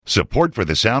Support for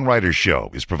the Sound Riders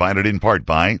Show is provided in part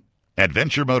by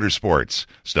Adventure Motorsports,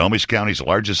 Snohomish County's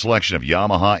largest selection of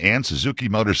Yamaha and Suzuki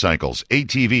motorcycles,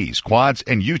 ATVs, quads,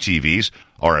 and UTVs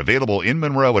are available in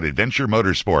Monroe at Adventure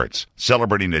Motorsports.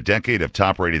 Celebrating a decade of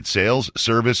top-rated sales,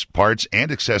 service, parts,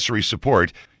 and accessory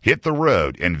support, hit the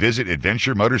road and visit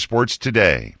Adventure Motorsports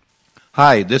today.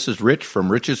 Hi, this is Rich from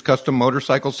Rich's Custom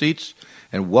Motorcycle Seats,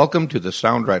 and welcome to the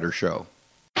Sound Rider Show.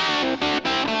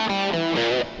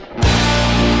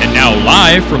 And now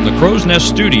live from the Crow's Nest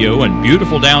Studio in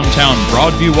beautiful downtown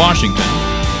Broadview, Washington,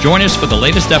 join us for the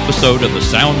latest episode of the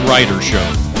Sound Rider Show,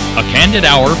 a candid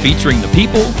hour featuring the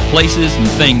people, places, and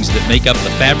things that make up the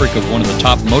fabric of one of the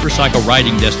top motorcycle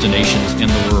riding destinations in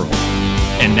the world.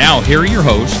 And now here are your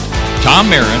hosts, Tom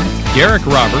Marin, Garrick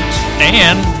Roberts,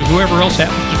 and whoever else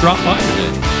happens to drop by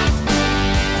today.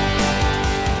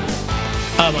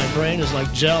 My brain is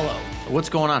like Jell-O. What's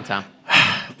going on, Tom?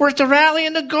 We're at the rally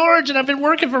in the Gorge, and I've been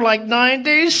working for like 9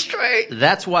 days straight.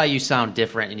 That's why you sound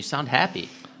different, and you sound happy.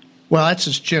 Well, that's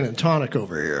just gin and tonic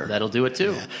over here. That'll do it,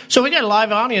 too. Yeah. So we got a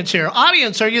live audience here.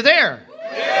 Audience, are you there?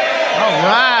 Yeah! All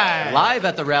right. Live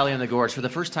at the rally in the Gorge for the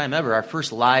first time ever, our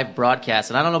first live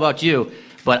broadcast. And I don't know about you,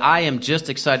 but I am just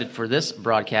excited for this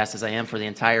broadcast as I am for the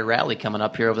entire rally coming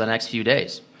up here over the next few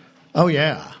days. Oh,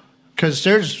 yeah, because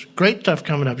there's great stuff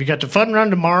coming up. You got the fun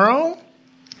run tomorrow,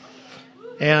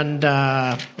 and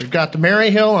we've got the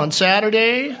Mary Hill on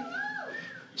Saturday,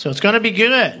 so it's going to be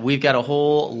good. We've got a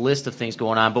whole list of things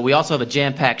going on, but we also have a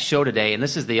jam-packed show today, and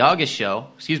this is the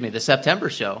the September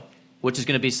show, which is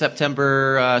going to be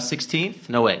September 16th?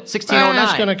 No, wait, 1609.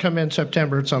 It's going to come in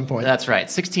September at some point. That's right.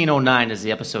 1609 is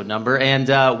the episode number. And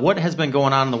what has been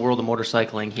going on in the world of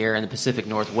motorcycling here in the Pacific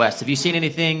Northwest? Have you seen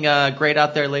anything great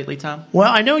out there lately, Tom?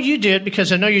 Well, I know you did,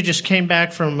 because I know you just came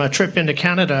back from a trip into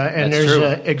Canada, and there's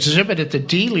an exhibit at the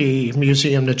Dealey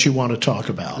Museum that you want to talk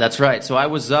about. That's right. So I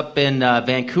was up in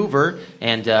Vancouver,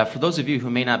 and for those of you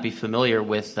who may not be familiar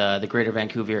with the greater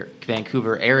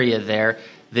Vancouver area there,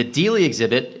 the Dealey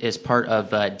exhibit is part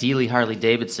of Dealey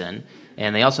Harley-Davidson,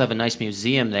 and they also have a nice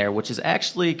museum there, which is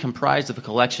actually comprised of a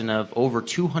collection of over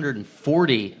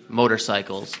 240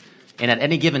 motorcycles. And at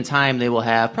any given time, they will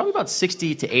have probably about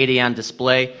 60 to 80 on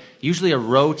display, usually a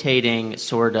rotating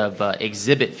sort of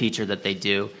exhibit feature that they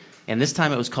do. And this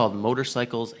time it was called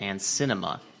Motorcycles and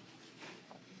Cinema.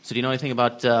 So do you know anything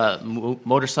about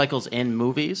motorcycles in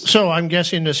movies? So I'm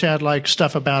guessing this had like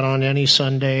stuff about On Any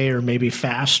Sunday or maybe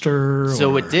Faster.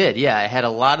 So it did, yeah. It had a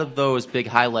lot of those big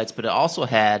highlights, but it also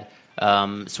had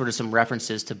sort of some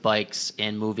references to bikes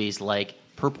in movies like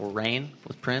Purple Rain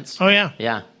with Prince. Oh, yeah.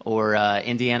 Yeah, or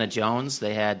Indiana Jones.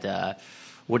 They had,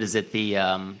 it's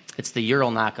the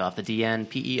Ural knockoff, the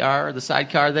DNPER, the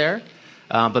sidecar there.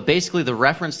 But basically the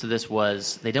reference to this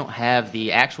was they don't have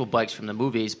the actual bikes from the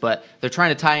movies, but they're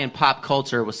trying to tie in pop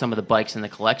culture with some of the bikes in the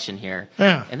collection here.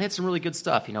 Yeah. And they had some really good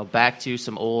stuff, back to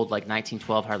some old like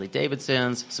 1912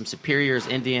 Harley-Davidsons, some Superiors,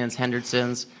 Indians,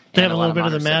 Hendersons. They have a little bit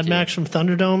of the Mad Max from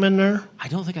Thunderdome in there? I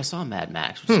don't think I saw Mad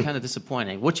Max, which is kind of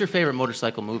disappointing. What's your favorite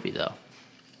motorcycle movie, though?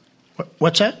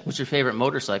 What's that? What's your favorite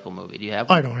motorcycle movie? Do you have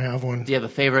one? I don't have one. Do you have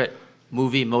a favorite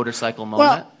movie motorcycle moment?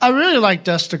 Well, I really like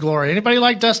Dust to Glory. Anybody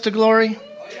like Dust to Glory?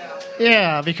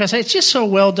 Yeah, because it's just so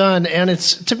well done, and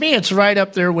to me, it's right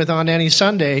up there with On Any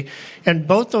Sunday. And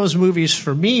both those movies,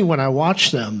 for me, when I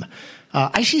watch them,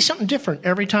 I see something different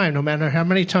every time, no matter how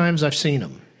many times I've seen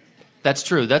them. That's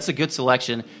true. That's a good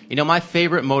selection. My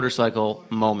favorite motorcycle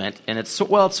moment, and it's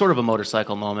sort of a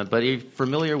motorcycle moment, but are you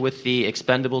familiar with the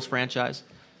Expendables franchise?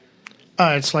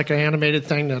 It's like an animated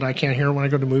thing that I can't hear when I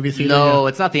go to movie theater. No,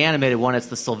 it's not the animated one. It's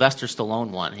the Sylvester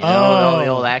Stallone one. All the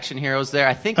old action heroes there.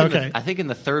 I think in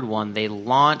the third one they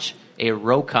launch a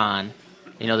Rokon,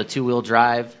 the two-wheel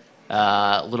drive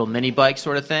little mini bike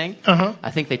sort of thing. Uh-huh.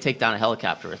 I think they take down a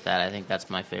helicopter with that. I think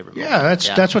that's my favorite moment.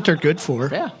 Yeah, that's what they're good for.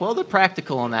 Yeah, well, they're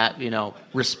practical in that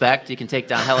respect. You can take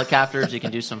down helicopters. You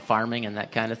can do some farming and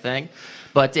that kind of thing.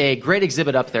 But a great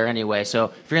exhibit up there anyway. So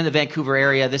if you're in the Vancouver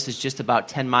area, this is just about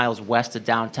 10 miles west of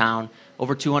downtown,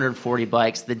 over 240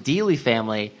 bikes. The Dealey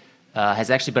family has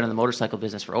actually been in the motorcycle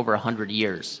business for over 100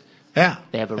 years. Yeah.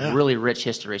 They have a really rich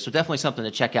history, so definitely something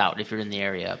to check out if you're in the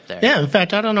area up there. Yeah, in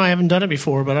fact, I don't know, I haven't done it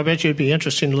before, but I bet you it'd be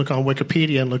interesting to look on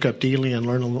Wikipedia and look up Dealey and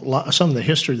learn some of the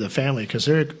history of the family, because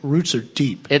their roots are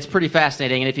deep. It's pretty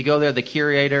fascinating, and if you go there, the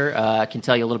curator can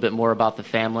tell you a little bit more about the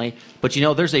family. But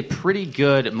there's a pretty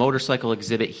good motorcycle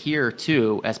exhibit here,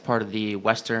 too, as part of the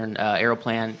Western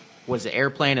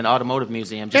Airplane and Automotive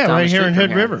Museum. Just down right the street here in from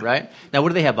Hood River. Right? Now, what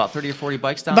do they have, about 30 or 40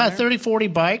 bikes down there? About 30, 40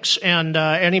 bikes, and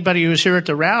anybody who's here at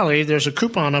the rally, there's a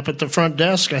coupon up at the front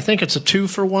desk. I think it's a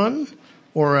 2-for-1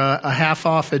 or a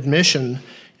half-off admission,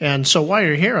 And so while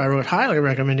you're here, I would highly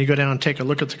recommend you go down and take a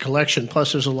look at the collection.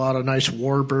 Plus, there's a lot of nice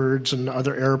warbirds and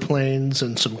other airplanes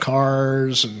and some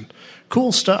cars and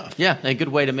cool stuff. Yeah, a good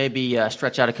way to maybe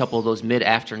stretch out a couple of those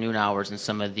mid-afternoon hours and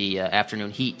some of the afternoon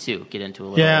heat, too. Get into a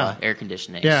little air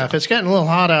conditioning. Yeah, so. If it's getting a little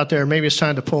hot out there, maybe it's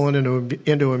time to pull it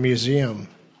into a museum.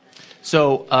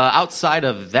 So outside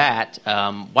of that,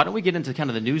 why don't we get into kind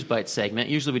of the News Bite segment?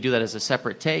 Usually we do that as a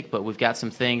separate take, but we've got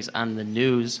some things on the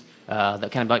news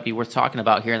that kind of might be worth talking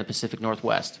about here in the Pacific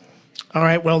Northwest. All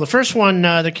right. Well, the first one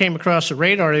that came across the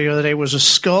radar the other day was a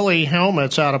Scully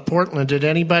helmets out of Portland. Did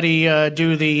anybody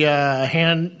do the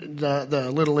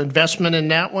little investment in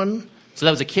that one? So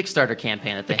that was a Kickstarter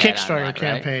campaign that they had Kickstarter online,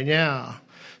 campaign, right? yeah.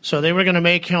 So they were going to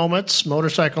make helmets,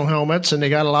 motorcycle helmets, and they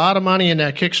got a lot of money in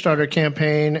that Kickstarter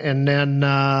campaign, and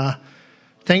then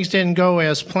things didn't go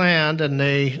as planned, and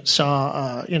they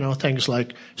saw, things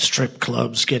like strip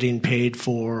clubs getting paid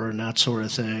for and that sort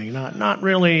of thing. Not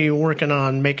really working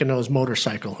on making those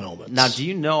motorcycle helmets. Now, do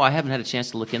you know, I haven't had a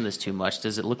chance to look into this too much.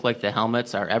 Does it look like the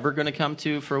helmets are ever going to come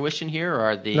to fruition here, or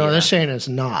are the... No, they're saying it's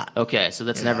not. Okay, so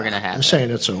that's never going to happen. They're saying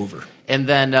it's over. And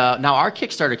then, now our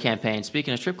Kickstarter campaign,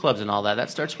 speaking of strip clubs and all that, that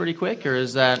starts pretty quick, or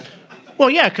is that... Well,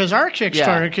 yeah, because our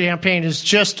Kickstarter campaign is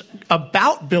just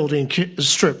about building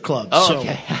strip clubs. Oh,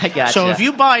 okay. I gotcha. So if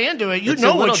you buy into it, you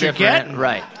know what you're getting.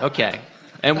 Right, okay.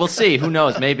 And we'll see. Who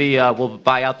knows? Maybe we'll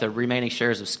buy out the remaining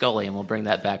shares of Scully, and we'll bring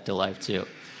that back to life, too.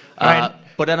 Right.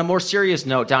 But on a more serious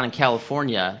note, down in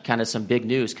California, kind of some big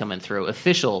news coming through.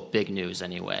 Official big news,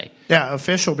 anyway. Yeah,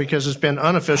 official because it's been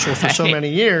unofficial for so many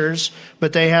years.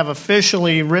 But they have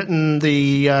officially written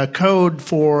the code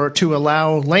to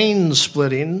allow lane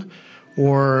splitting,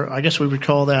 or I guess we would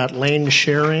call that lane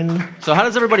sharing. So how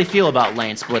does everybody feel about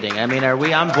lane splitting? I mean, are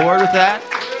we on board with that?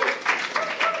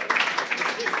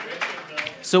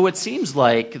 So it seems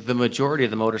like the majority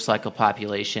of the motorcycle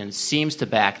population seems to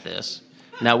back this.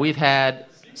 Now, we've had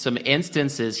some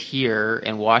instances here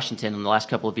in Washington in the last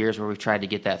couple of years where we've tried to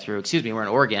get that through. Excuse me, we're in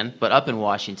Oregon, but up in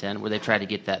Washington where they've tried to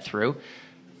get that through.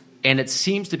 And it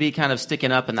seems to be kind of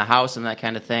sticking up in the House and that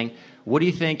kind of thing. What do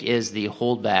you think is the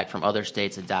holdback from other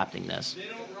states adopting this? They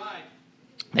don't ride.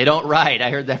 They don't ride. I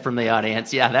heard that from the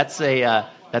audience. Yeah, that's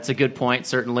a good point,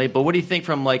 certainly. But what do you think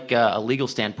from like a legal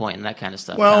standpoint and that kind of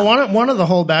stuff? Well, one of the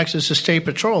holdbacks is the State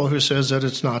Patrol, who says that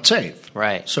it's not safe.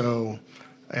 Right. So,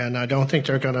 and I don't think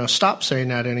they're going to stop saying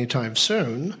that anytime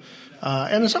soon.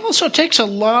 And it also takes a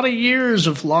lot of years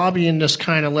of lobbying this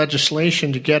kind of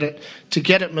legislation to get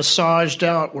it massaged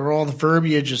out where all the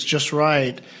verbiage is just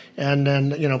right. And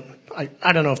then,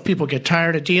 I don't know if people get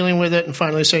tired of dealing with it and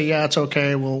finally say, yeah, it's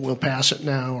okay, we'll pass it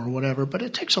now or whatever. But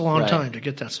it takes a long time to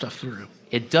get that stuff through.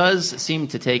 It does seem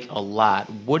to take a lot.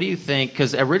 What do you think?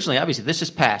 Because originally, obviously, this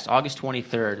just passed. August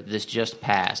 23rd, this just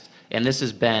passed. And this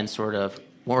has been sort of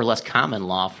more or less common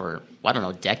law for,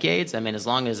 decades? I mean, as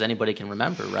long as anybody can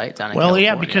remember, right? Down in California.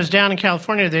 Yeah, because down in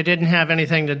California, they didn't have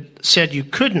anything that said you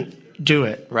couldn't do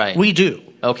it. Right. We do.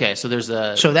 Okay, so there's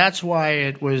a... So that's why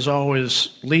it was always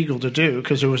legal to do,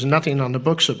 because there was nothing on the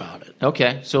books about it.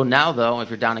 Okay, so now, though, if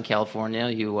you're down in California,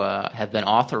 you have been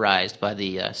authorized by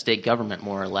the state government,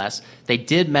 more or less. They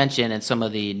did mention in some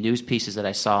of the news pieces that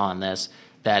I saw on this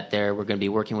that we're going to be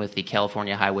working with the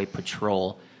California Highway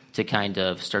Patrol to kind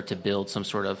of start to build some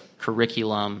sort of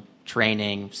curriculum,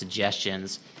 training,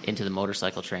 suggestions into the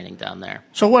motorcycle training down there.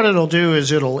 So what it'll do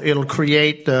is it'll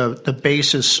create the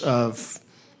basis of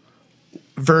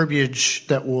verbiage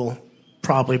that will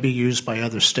probably be used by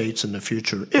other states in the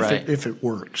future if it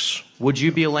works. Would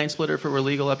you be a lane splitter if it were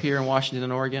legal up here in Washington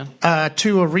and Oregon?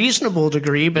 To a reasonable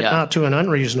degree, but not to an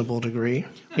unreasonable degree.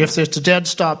 If it's a dead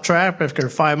stop traffic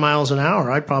at 5 miles an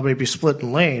hour, I'd probably be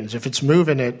splitting lanes. If it's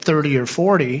moving at 30 or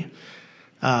 40,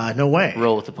 no way.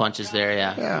 Roll with the punches there,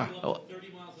 yeah. Yeah. Oh.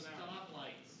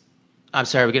 I'm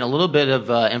sorry, we're getting a little bit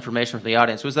of information from the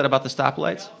audience. Was that about the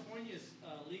stoplights? California is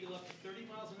legal up to 30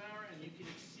 miles an hour, and you can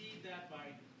exceed that by,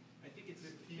 I think it's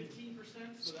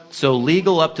 15%. So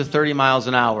legal up to 30 miles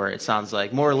an hour, it sounds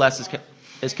like. More or less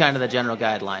is kind of the general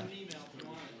guideline.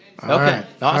 All right.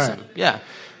 Awesome. All right. Yeah.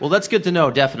 Well, that's good to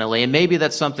know, definitely. And maybe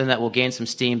that's something that will gain some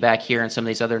steam back here in some of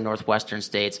these other northwestern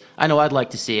states. I know I'd like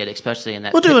to see it, especially in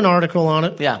that... We'll do an article on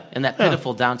it. Yeah. In that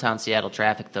pitiful downtown Seattle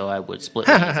traffic, though, I would split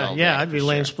lanes all day. Yeah, I'd be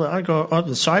lane split. I'd go up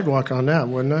the sidewalk on that,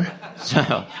 wouldn't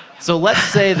I? So let's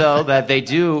say, though, that they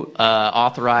do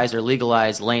authorize or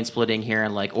legalize lane splitting here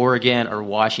in, like, Oregon or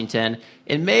Washington.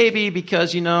 And maybe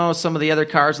because, some of the other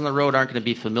cars on the road aren't going to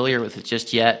be familiar with it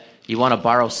just yet, you want to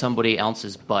borrow somebody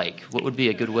else's bike. What would be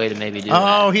a good way to maybe do that?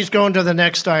 Oh, he's going to the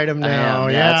next item now.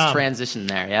 Let's transition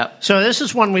there, yep. So this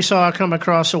is one we saw come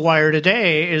across the wire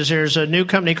today, is there's a new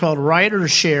company called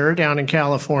Riders Share down in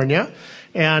California,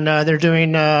 and they're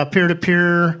doing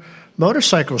peer-to-peer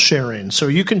motorcycle sharing. So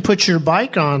you can put your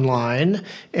bike online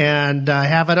and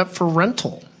have it up for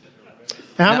rental.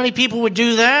 How many people would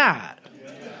do that?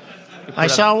 I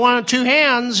saw one with two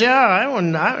hands. Yeah, I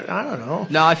don't know.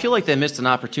 No, I feel like they missed an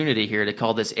opportunity here to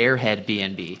call this Airhead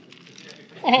BNB.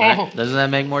 Right? Doesn't that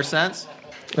make more sense?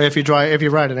 If you ride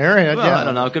an Airhead, well, yeah. I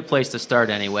don't know. A good place to start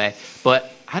anyway.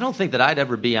 But I don't think that I'd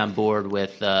ever be on board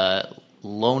with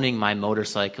loaning my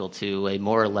motorcycle to a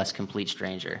more or less complete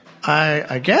stranger.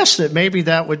 I guess that maybe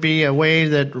that would be a way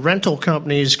that rental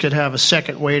companies could have a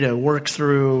second way to work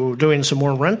through doing some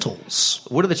more rentals.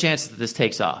 What are the chances that this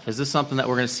takes off? Is this something that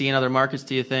we're going to see in other markets,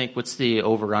 do you think? What's the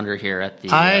over-under here at the...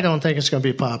 I don't think it's going to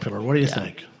be popular. What do you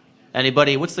think?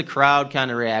 Anybody? What's the crowd kind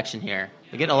of reaction here?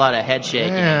 We're getting a lot of head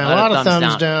shaking. Yeah, a lot of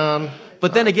thumbs down.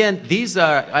 But then again, these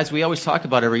are, as we always talk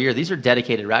about every year, these are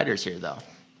dedicated riders here, though.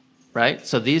 Right?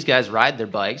 So these guys ride their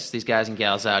bikes. These guys and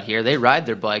gals out here, they ride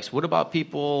their bikes. What about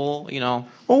people,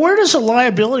 Well, where does the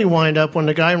liability wind up when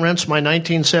the guy rents my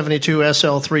 1972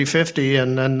 SL 350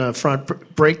 and then the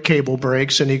front brake cable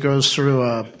breaks and he goes through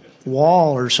a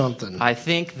wall or something? I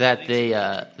think that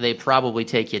they probably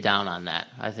take you down on that.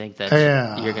 I think that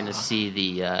you're going to see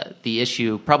the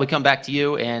issue probably come back to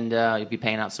you and you'll be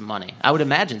paying out some money. I would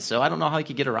imagine so. I don't know how you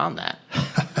could get around that.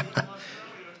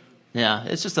 Yeah,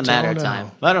 it's just a matter of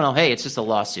time. I don't know. Hey, it's just a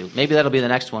lawsuit. Maybe that'll be the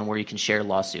next one where you can share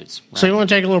lawsuits. Right? So you want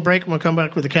to take a little break and we'll come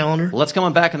back with the calendar? Let's come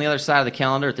on back on the other side of the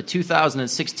calendar at the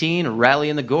 2016 Rally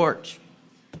in the Gorge.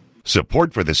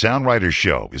 Support for the Sound Riders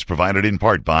Show is provided in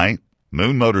part by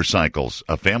Moon Motorcycles,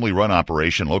 a family-run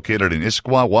operation located in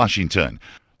Issaquah, Washington.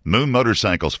 Moon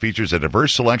Motorcycles features a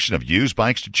diverse selection of used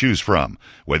bikes to choose from.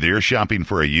 Whether you're shopping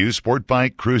for a used sport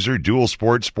bike, cruiser, dual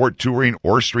sport, sport touring,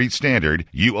 or street standard,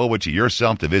 you owe it to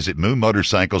yourself to visit Moon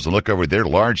Motorcycles and look over their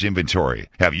large inventory.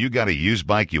 Have you got a used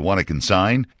bike you want to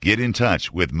consign? Get in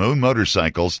touch with Moon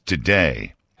Motorcycles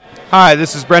today. Hi,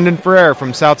 this is Brendan Ferrer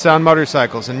from South Sound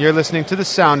Motorcycles, and you're listening to The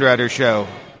Sound Rider Show.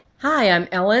 Hi, I'm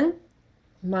Ellen.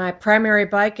 My primary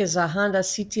bike is a Honda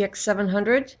CTX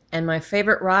 700, and my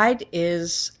favorite ride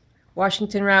is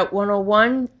Washington Route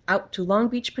 101 out to Long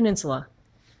Beach Peninsula.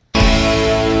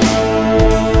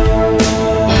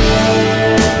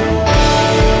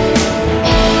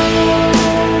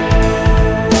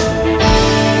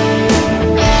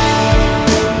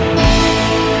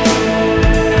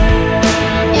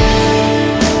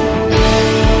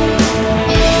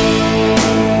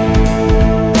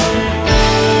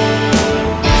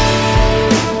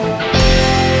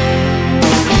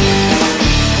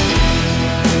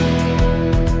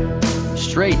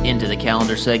 Straight into the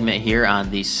calendar segment here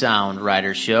on the Sound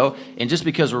Rider Show. And just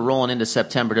because we're rolling into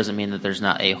September doesn't mean that there's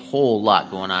not a whole lot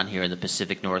going on here in the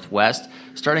Pacific Northwest.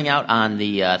 Starting out on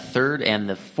the 3rd and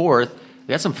the 4th,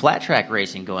 we got some flat track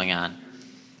racing going on.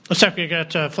 What's up? You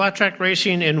got flat track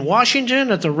racing in Washington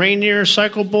at the Rainier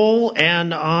Cycle Bowl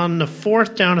and on the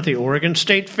 4th down at the Oregon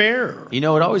State Fair. It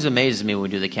always amazes me when we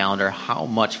do the calendar how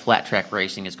much flat track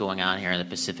racing is going on here in the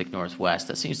Pacific Northwest.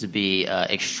 That seems to be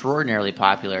extraordinarily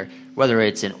popular, whether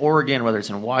it's in Oregon, whether it's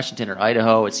in Washington or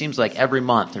Idaho. It seems like every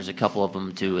month there's a couple of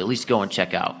them to at least go and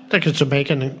check out. I think it's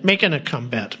making a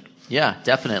comeback. Yeah,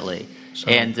 definitely. So.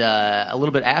 And a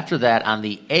little bit after that, on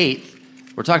the 8th,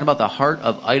 we're talking about the Heart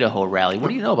of Idaho rally. What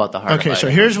do you know about the Heart of Idaho? Okay, so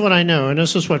here's what I know, and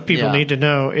this is what people need to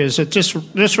know, is that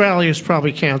this rally is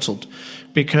probably canceled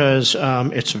because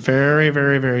it's very,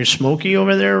 very, very smoky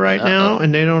over there right now,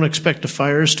 and they don't expect the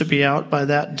fires to be out by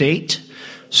that date.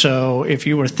 So if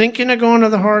you were thinking of going to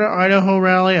the Heart of Idaho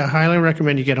rally, I highly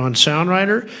recommend you get on Sound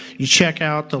Rider. You check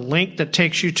out the link that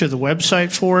takes you to the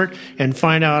website for it and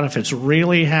find out if it's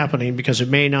really happening, because it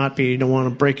may not be. You don't want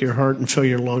to break your heart and fill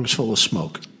your lungs full of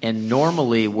smoke. And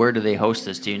normally, where do they host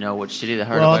this? Do you know which city the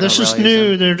Heart of Well, Idaho this is rally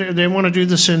new. in? They want to do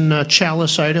this in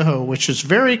Challis, Idaho, which is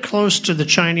very close to the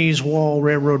Chinese Wall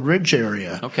Railroad Ridge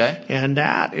area. Okay. And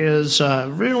that is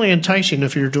really enticing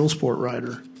if you're a dual sport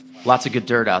rider. Lots of good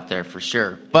dirt out there for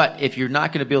sure. But if you're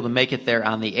not going to be able to make it there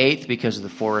on the 8th because of the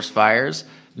forest fires,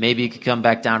 maybe you could come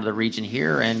back down to the region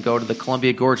here and go to the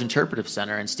Columbia Gorge Interpretive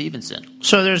Center in Stevenson.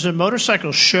 So there's a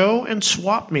motorcycle show and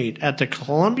swap meet at the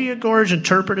Columbia Gorge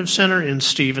Interpretive Center in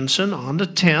Stevenson on the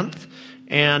 10th.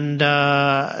 And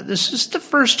this is the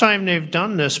first time they've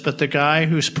done this, but the guy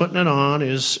who's putting it on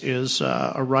is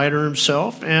a rider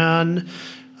himself, and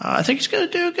I think he's going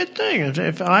to do a good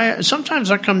thing.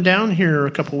 Sometimes I come down here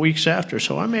a couple weeks after,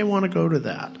 so I may want to go to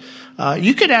that.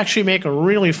 You could actually make a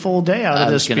really full day out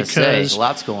of this because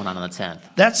lots going on the 10th.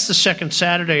 That's the second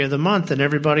Saturday of the month, and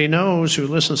everybody knows who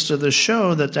listens to this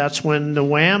show that that's when the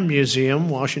WAM Museum,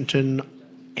 Washington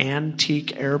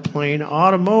Antique Airplane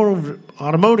Automotive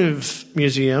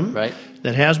Museum, right,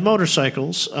 that has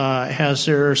motorcycles has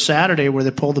their Saturday where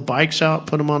they pull the bikes out,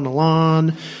 put them on the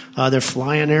lawn. They're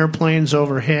flying airplanes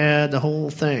overhead, the whole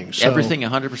thing. So, everything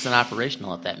 100%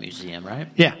 operational at that museum, right?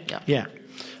 Yeah.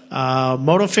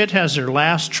 MotoFit has their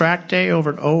last track day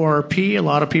over at ORP. A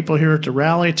lot of people here at the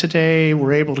rally today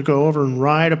were able to go over and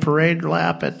ride a parade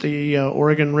lap at the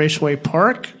Oregon Raceway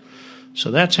Park. So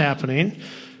that's happening.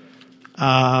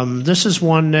 This is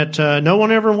one that no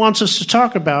one ever wants us to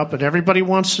talk about, but everybody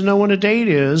wants to know when a date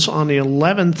is. On the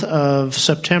 11th of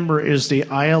September is the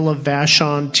Isle of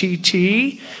Vashon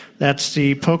TT. That's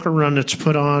the poker run that's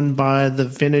put on by the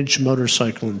Vintage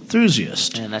Motorcycle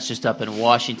Enthusiast. And that's just up in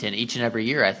Washington each and every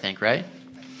year, I think, right?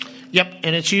 Yep,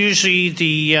 and it's usually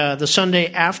the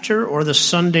Sunday after or the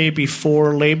Sunday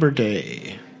before Labor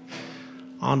Day.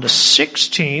 On the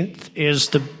 16th is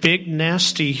the Big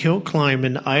Nasty Hill Climb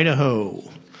in Idaho.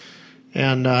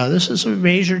 And this is a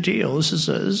major deal. This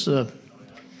is a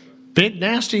Big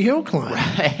Nasty Hill Climb.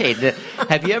 Right.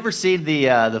 Have you ever seen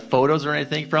the photos or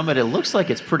anything from it? It looks like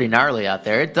it's pretty gnarly out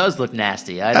there. It does look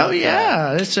nasty.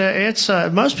 It's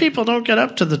most people don't get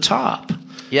up to the top.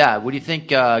 Yeah, what do you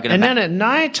think? And then at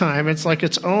nighttime, it's like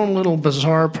its own little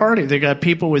bizarre party. They got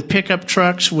people with pickup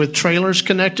trucks with trailers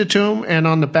connected to them, and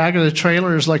on the back of the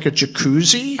trailer is like a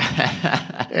jacuzzi.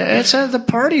 The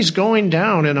party's going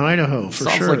down in Idaho for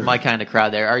sure. Sounds like my kind of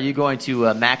crowd there. Are you going to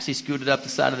maxi scoot it up the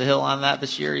side of the hill on that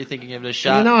this year? Are you thinking give it a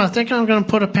shot? I think I'm going to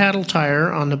put a paddle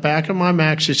tire on the back of my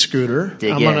maxi scooter.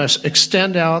 I'm going to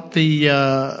extend out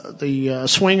the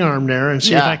swing arm there and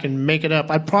see if I can make it up.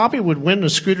 I probably would win the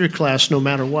scooter class no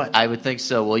matter what. I would think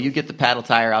so. Well, you get the paddle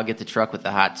tire, I'll get the truck with the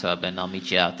hot tub, and I'll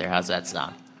meet you out there. How's that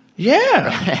sound?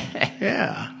 Yeah.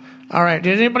 Yeah. All right.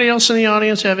 Did anybody else in the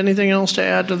audience have anything else to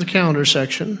add to the calendar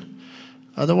section?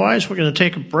 Otherwise, we're going to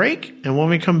take a break, and when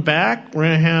we come back, we're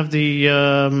going to have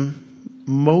the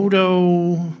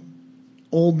Moto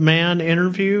Old Man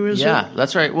interview, is it? Yeah,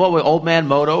 that's right. Well, with Old Man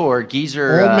Moto or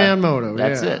Geezer. Old Man Moto,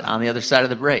 That's it, on the other side of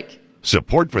the break.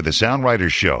 Support for the Sound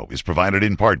Riders Show is provided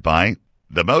in part by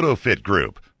the MotoFit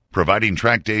Group, providing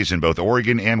track days in both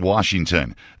Oregon and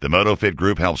Washington. The MotoFit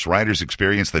Group helps riders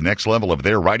experience the next level of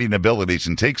their riding abilities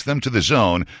and takes them to the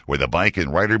zone where the bike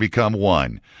and rider become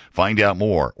one. Find out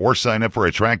more or sign up for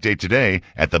a track day today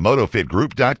at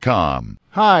themotofitgroup.com.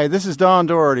 Hi, this is Don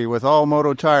Doherty with All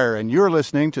Moto Tire, and you're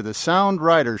listening to the Sound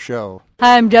Rider Show.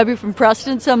 Hi, I'm Debbie from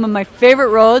Preston. Some of my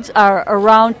favorite roads are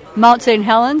around Mount St.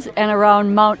 Helens and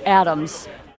around Mount Adams.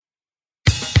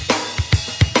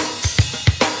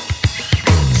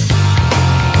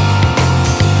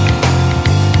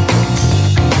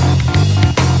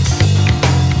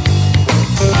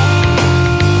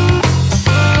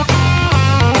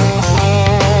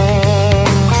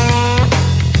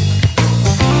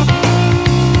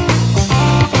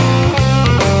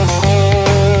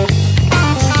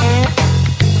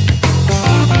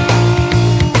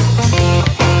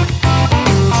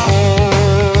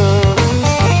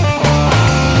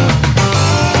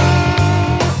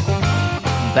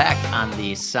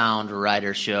 Sound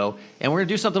Rider Show, and we're going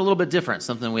to do something a little bit different,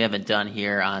 something we haven't done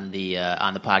here on the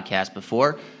podcast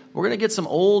before. We're going to get some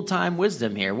old-time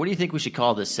wisdom here. What do you think we should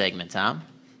call this segment, Tom?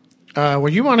 Well,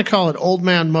 you want to call it Old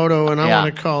Man Moto, and I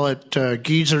want to call it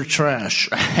Geezer Trash.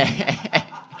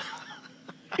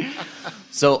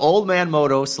 So Old Man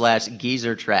Moto /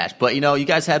 Geezer Trash. But, you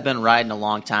guys have been riding a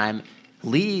long time.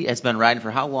 Lee has been riding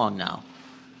for how long now?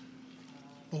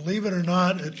 Believe it or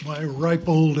not, at my ripe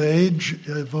old age,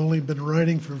 I've only been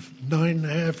riding for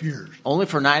 9.5 years. Only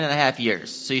for 9.5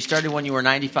 years. So you started when you were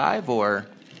 95, or?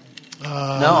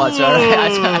 No, it's all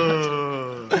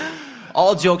right.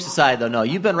 All jokes aside, though, no,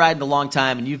 you've been riding a long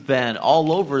time, and you've been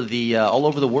all over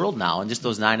the world now in just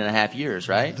those 9.5 years,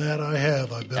 right? That I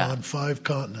have. I've been on 5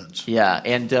 continents. Yeah,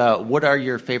 and what are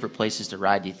your favorite places to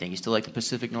ride, do you think? You still like the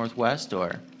Pacific Northwest,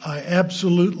 or? I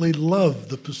absolutely love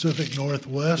the Pacific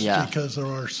Northwest because there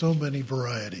are so many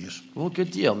varieties. Well,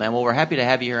 good deal, man. Well, we're happy to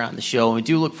have you here on the show, and we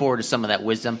do look forward to some of that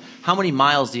wisdom. How many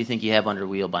miles do you think you have under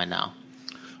wheel by now?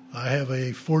 I have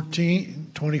a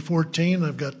 2014.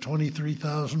 I've got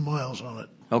 23,000 miles on it.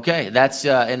 Okay, that's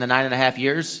in the 9.5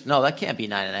 years? No, that can't be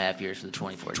 9.5 years for the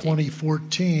 2014.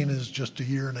 2014 is just a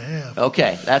year and a half.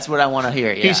 Okay, that's what I want to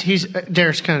hear. Yeah.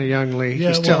 Derek's kind of young, Lee.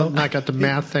 He's still not got the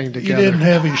math thing together.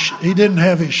 He didn't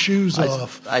have his shoes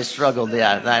off. I struggled,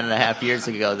 9.5 years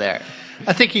ago there.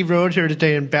 I think he rode here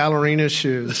today in ballerina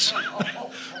shoes.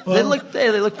 Well,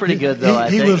 they look pretty good, though.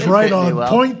 He was right on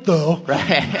point, though.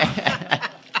 Right.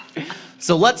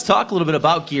 So let's talk a little bit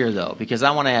about gear, though, because I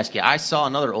want to ask you. I saw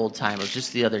another old-timer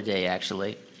just the other day,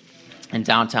 actually, in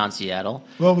downtown Seattle.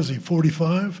 What was he,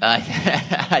 45?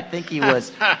 I think he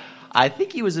was. I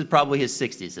think he was in probably his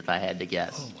 60s, if I had to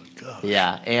guess. Oh, my God.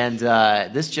 Yeah, and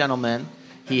this gentleman,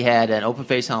 he had an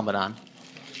open-face helmet on,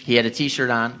 he had a T-shirt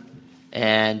on,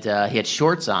 and he had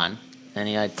shorts on, and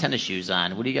he had tennis shoes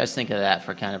on. What do you guys think of that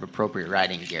for kind of appropriate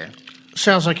riding gear?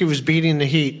 Sounds like he was beating the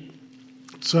heat.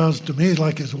 Sounds to me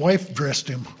like his wife dressed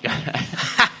him.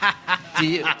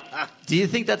 Do you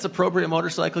think that's appropriate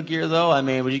motorcycle gear, though? I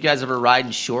mean, would you guys ever ride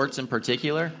in shorts in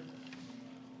particular?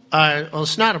 Well,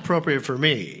 it's not appropriate for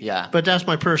me. Yeah. But that's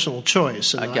my personal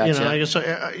choice. And, I gotcha. I guess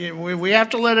we have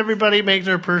to let everybody make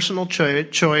their personal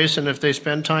choice. And if they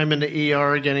spend time in the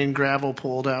ER getting gravel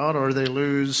pulled out, or they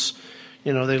lose,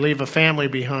 they leave a family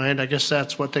behind, I guess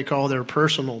that's what they call their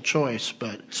personal choice.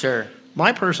 But sure.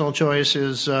 My personal choice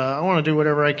is I want to do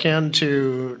whatever I can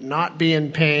to not be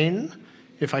in pain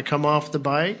if I come off the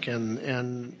bike,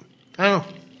 and I don't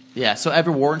know. Yeah, so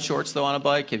ever worn shorts, though, on a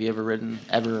bike? Have you ever ridden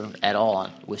ever at all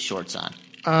with shorts on?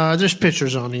 There's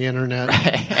pictures on the internet.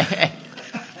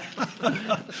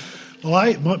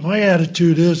 Well, my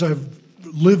attitude is I've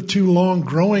lived too long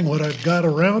growing what I've got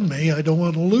around me. I don't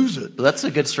want to lose it. Well, that's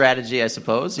a good strategy, I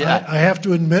suppose, yeah. I have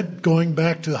to admit, going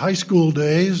back to high school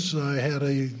days, I had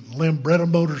a Lambretta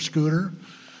motor scooter,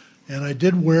 and I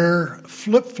did wear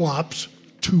flip-flops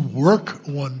to work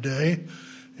one day,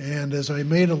 and as I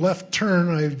made a left turn,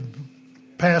 I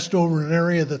passed over an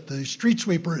area that the street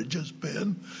sweeper had just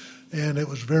been, and it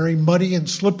was very muddy and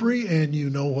slippery, and you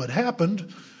know what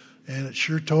happened, and it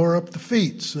sure tore up the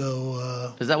feet.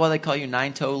 So is that why they call you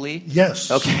Nine-Toe Lee? Yes.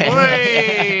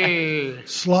 Okay.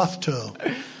 Sloth toe.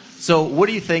 So what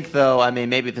do you think, though? I mean,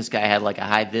 maybe if this guy had like a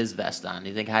high-vis vest on, do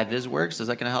you think high-vis works? Is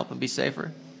that going to help him be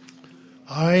safer?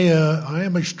 I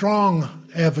am a strong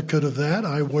advocate of that.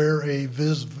 I wear a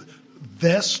vis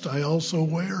vest. I also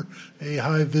wear a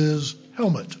high-vis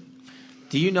helmet.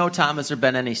 Do you know, Tom, has there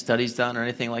been any studies done or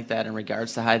anything like that in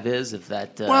regards to high-vis?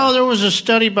 Well, there was a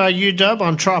study by UW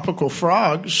on tropical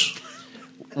frogs.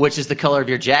 Which is the color of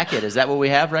your jacket. Is that what we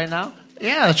have right now?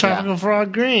 Yeah, tropical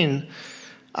frog green.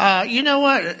 You know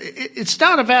what? It's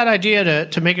not a bad idea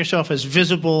to make yourself as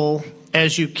visible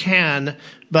as you can,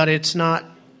 but it's not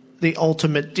the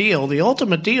ultimate deal. The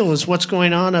ultimate deal is what's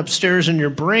going on upstairs in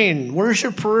your brain. Where's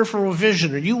your peripheral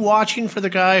vision? Are you watching for the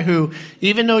guy who,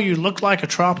 even though you look like a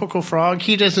tropical frog,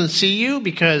 he doesn't see you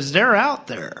because they're out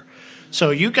there? So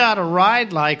you got to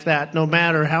ride like that no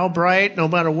matter how bright, no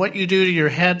matter what you do to your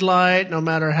headlight, no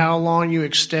matter how long you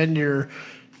extend your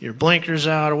blinkers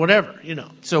out or whatever,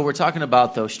 So we're talking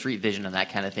about, though, street vision and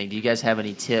that kind of thing. Do you guys have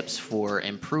any tips for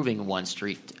improving one's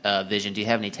street vision? Do you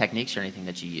have any techniques or anything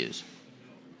that you use?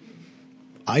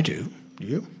 I do.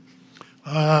 You?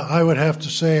 I would have to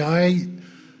say I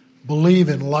believe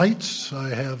in lights. I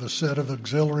have a set of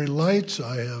auxiliary lights.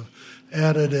 I have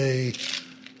added a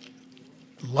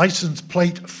license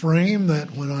plate frame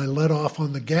that when I let off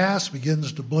on the gas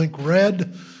begins to blink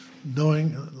red,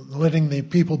 letting the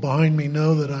people behind me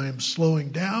know that I am slowing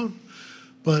down.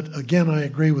 But again, I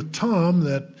agree with Tom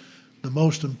that the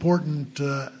most important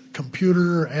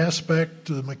computer aspect,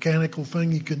 the mechanical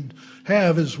thing you can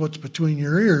have is what's between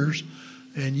your ears,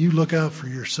 and you look out for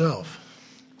yourself.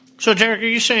 So, Derek, are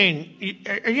you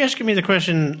asking me the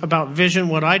question about vision,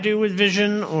 what I do with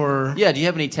vision, or? Yeah, do you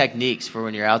have any techniques for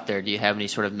when you're out there? Do you have any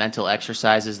sort of mental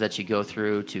exercises that you go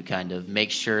through to kind of make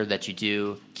sure that you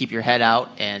do keep your head out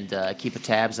and keep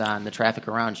tabs on the traffic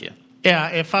around you? Yeah,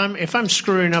 if I'm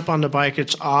screwing up on the bike,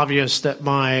 it's obvious that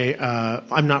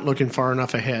I'm not looking far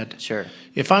enough ahead. Sure.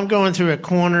 If I'm going through a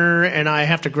corner and I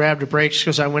have to grab the brakes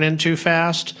because I went in too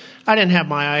fast, I didn't have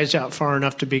my eyes out far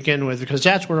enough to begin with, because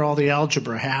that's where all the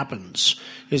algebra happens.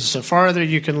 Is the farther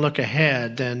you can look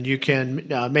ahead, then you can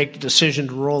make the decision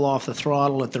to roll off the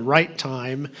throttle at the right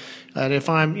time. And if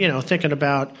I'm thinking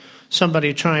about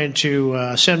somebody trying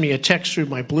to send me a text through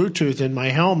my Bluetooth in my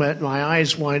helmet, my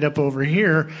eyes wind up over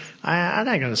here, I'm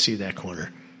not going to see that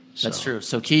corner. That's true.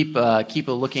 So keep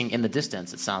looking in the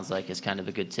distance, it sounds like, is kind of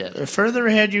a good tip. The further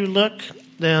ahead you look,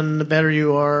 then the better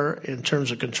you are in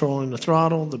terms of controlling the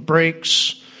throttle, the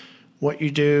brakes, what you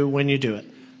do, when you do it.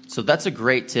 So that's a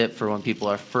great tip for when people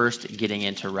are first getting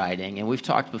into riding. And we've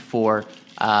talked before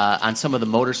on some of the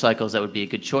motorcycles that would be a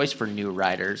good choice for new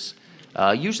riders.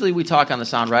 Usually we talk on the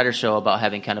Sound Rider Show about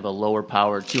having kind of a lower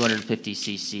powered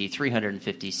 250cc,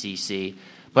 350cc.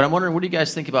 But I'm wondering, what do you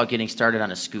guys think about getting started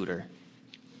on a scooter?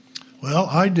 Well,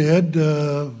 I did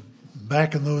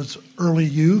back in those early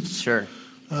youths. Sure.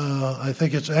 I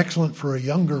think it's excellent for a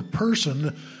younger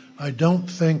person. I don't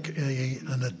think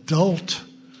an adult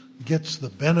gets the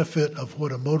benefit of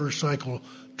what a motorcycle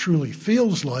truly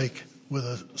feels like with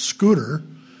a scooter,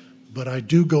 but I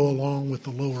do go along with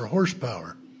the lower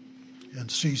horsepower and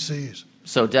CCs.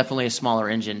 So definitely a smaller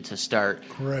engine to start.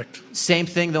 Correct. Same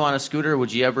thing, though, on a scooter.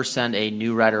 Would you ever send a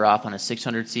new rider off on a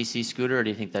 600cc scooter, or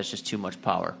do you think that's just too much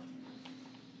power?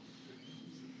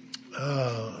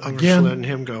 I'm just letting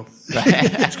him go.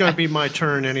 It's going to be my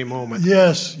turn any moment.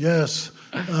 Yes.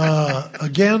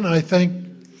 Again, I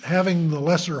think having the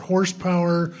lesser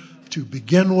horsepower to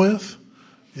begin with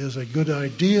is a good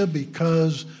idea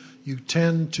because you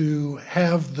tend to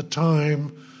have the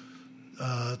time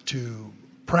to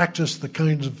practice the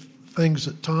kinds of things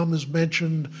that Tom has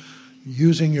mentioned,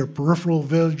 using your peripheral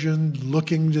vision,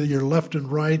 looking to your left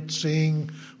and right, seeing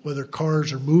whether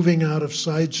cars are moving out of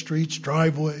side streets,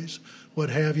 driveways, what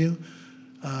have you.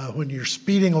 When you're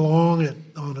speeding along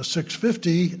on a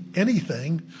 650,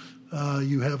 anything,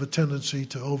 you have a tendency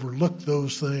to overlook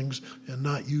those things and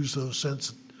not use those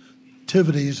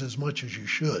sensitivities as much as you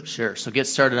should. Sure. So get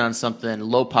started on something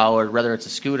low-powered, whether it's a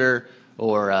scooter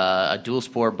or a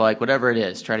dual-sport bike, whatever it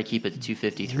is. Try to keep it to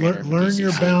 250, 300. Learn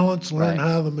your balance. Learn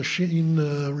how the machine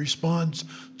responds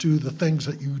to the things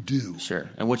that you do. Sure.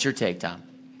 And what's your take, Tom?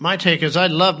 My take is I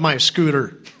love my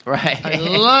scooter. Right. I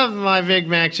love my Big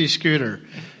Maxi scooter.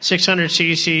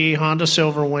 600cc Honda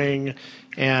Silverwing,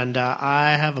 and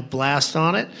I have a blast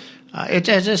on it.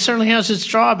 It certainly has its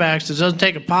drawbacks. It doesn't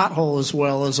take a pothole as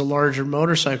well as a larger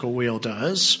motorcycle wheel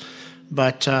does.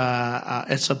 But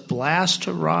it's a blast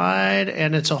to ride,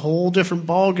 and it's a whole different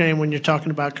ballgame when you're talking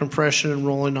about compression and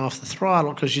rolling off the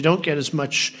throttle because you don't get as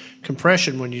much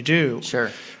compression when you do.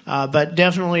 Sure. But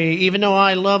definitely, even though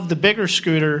I love the bigger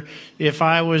scooter, if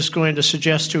I was going to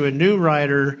suggest to a new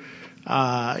rider,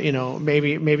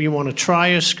 maybe you want to try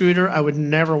a scooter, I would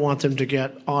never want them to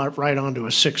get right onto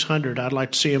a 600. I'd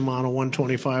like to see them on a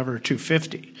 125 or a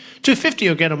 250. 250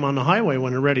 will get them on the highway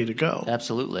when they're ready to go.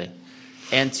 Absolutely.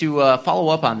 And to follow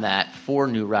up on that for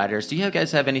new riders, do you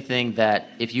guys have anything that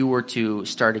if you were to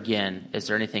start again, is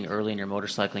there anything early in your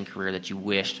motorcycling career that you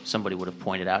wished somebody would have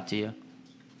pointed out to you?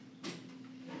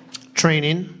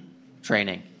 Training.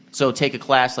 So take a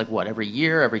class like what, every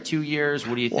year, every 2 years?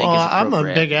 What do you think is appropriate? I'm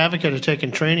a big advocate of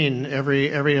taking training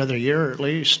every other year at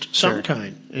least, some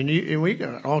kind. And we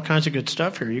got all kinds of good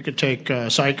stuff here. You could take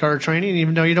sidecar training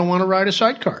even though you don't want to ride a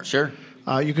sidecar. Sure.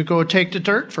 You could go take the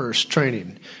dirt first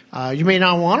training. You may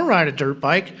not want to ride a dirt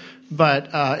bike, but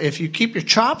if you keep your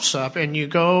chops up and you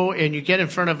go and you get in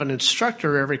front of an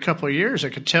instructor every couple of years, it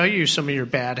could tell you some of your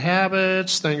bad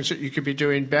habits, things that you could be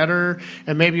doing better,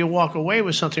 and maybe you'll walk away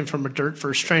with something from a dirt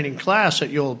first training class that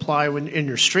you'll apply in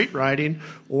your street riding,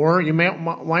 or you might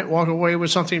walk away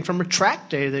with something from a track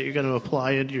day that you're going to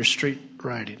apply into your street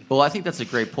riding. Well, I think that's a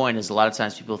great point, is a lot of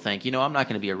times people think, I'm not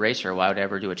going to be a racer. Why would I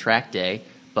ever do a track day?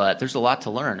 But there's a lot to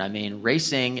learn. I mean,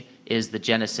 racing is the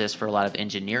genesis for a lot of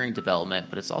engineering development,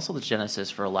 but it's also the genesis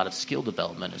for a lot of skill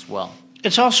development as well.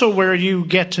 It's also where you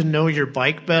get to know your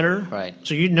bike better. Right.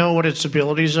 So you know what its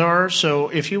abilities are. So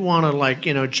if you want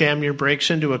to, jam your brakes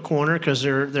into a corner because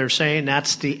they're saying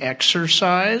that's the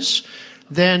exercise,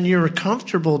 then you're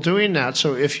comfortable doing that.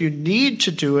 So if you need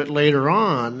to do it later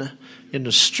on in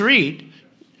the street,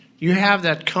 you have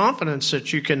that confidence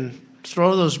that you can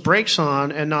throw those brakes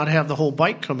on and not have the whole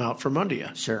bike come out from under you.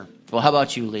 Sure. Well, how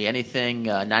about you, Lee? Anything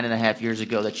 9.5 years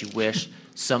ago that you wish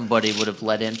somebody would have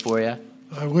let in for you?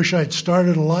 I wish I'd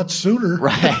started a lot sooner.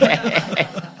 Right.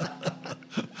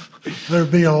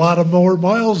 There'd be a lot of more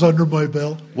miles under my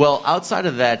belt. Well, outside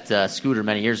of that scooter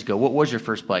many years ago, what was your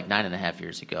first bike 9.5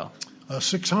 years ago? A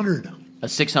 600. A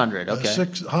 600, okay.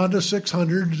 Honda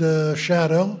 600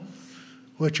 Shadow,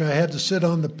 which I had to sit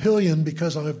on the pillion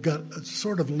because I've got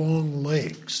sort of long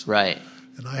legs. Right.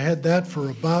 And I had that for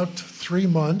about 3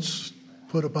 months,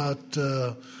 put about,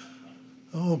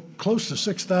 close to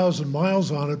 6,000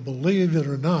 miles on it, believe it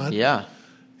or not. Yeah.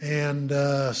 And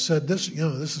said, this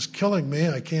is killing me.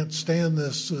 I can't stand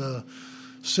this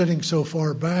sitting so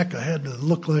far back. I had to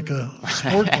look like a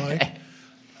sport bike.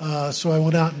 So I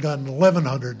went out and got an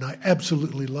 1100, and I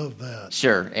absolutely love that.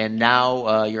 Sure. And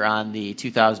now you're on the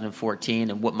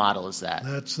 2014, and what model is that?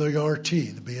 That's the RT,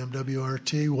 the BMW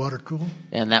RT, water cooled.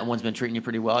 And that one's been treating you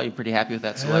pretty well? You're pretty happy with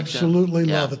that selection? Absolutely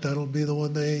love it. That'll be the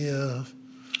one they...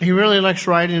 He really likes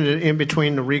riding it in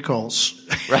between the recalls.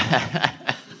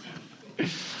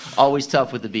 Always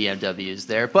tough with the BMWs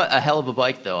there, but a hell of a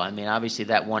bike, though. I mean, obviously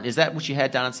that one. Is that what you had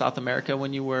down in South America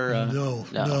when you were?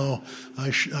 No.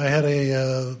 I had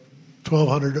a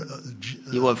 1200.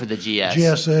 You went for the GS.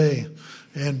 GSA,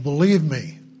 and believe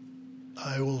me,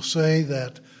 I will say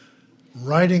that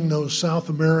riding those South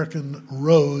American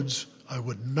roads, I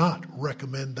would not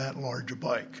recommend that large a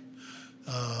bike.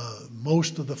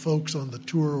 Most of the folks on the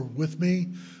tour with me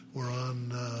were on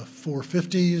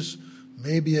 450s.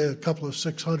 Maybe a couple of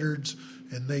 600s,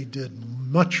 and they did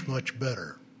much, much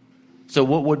better. So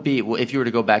what would be, if you were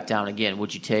to go back down again,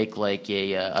 would you take like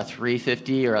a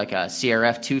 350 or like a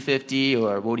CRF 250,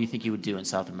 or what do you think you would do in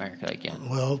South America again?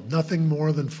 Well, nothing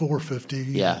more than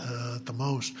 450 at the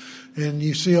most. And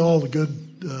you see all the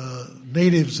good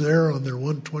natives there on their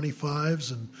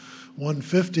 125s and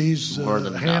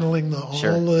 150s handling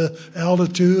all the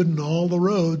altitude and all the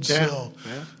roads. Yeah. So,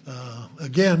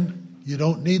 again, you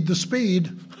don't need the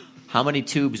speed. How many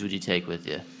tubes would you take with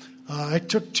you? I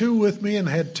took 2 with me and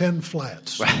had 10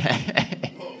 flats.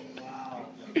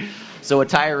 So a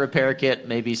tire repair kit,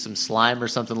 maybe some slime or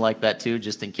something like that too,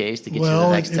 just in case to get you to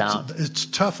the next town. It's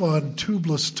tough on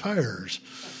tubeless tires.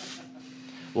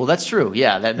 Well, that's true.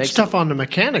 Yeah, that makes it's tough on the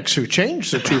mechanics who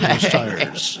change the tubeless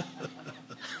tires.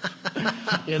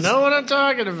 You know what I'm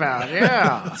talking about,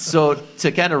 yeah. So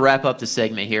to kind of wrap up the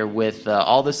segment here with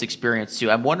all this experience too,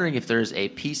 I'm wondering if there's a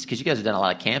piece, because you guys have done a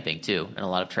lot of camping too, and a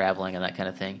lot of traveling and that kind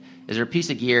of thing. Is there a piece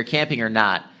of gear, camping or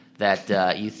not,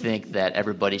 that you think that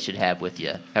everybody should have with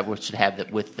you, should have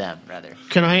that with them, rather?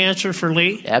 Can I answer for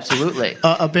Lee? Absolutely.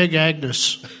 A big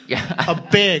Agnes. A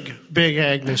big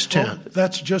Agnes tent. Well,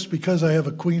 that's just because I have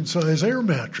a queen-size air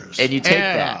mattress. And you take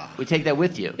that. We take that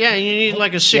with you. Yeah, you need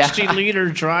like a 60-liter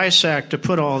dry sack to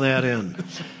put all that in.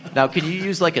 Now, can you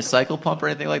use like a cycle pump or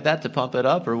anything like that to pump it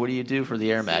up, or what do you do for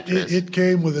the air mattress? It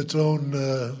came with its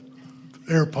own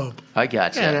air pump. I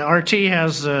gotcha. Yeah, and RT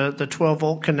has the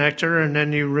 12-volt connector, and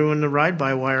then you ruin the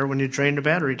ride-by-wire when you drain the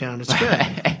battery down. It's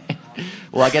good.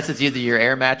 Well, I guess it's either your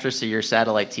air mattress or your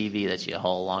satellite TV that you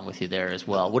haul along with you there as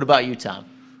well. What about you, Tom?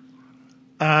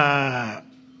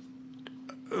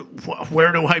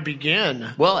 Where do I begin?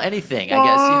 Well, anything. I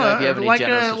guess, if you have any general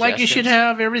suggestions. Like you should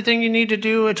have everything you need to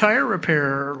do a tire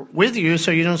repair with you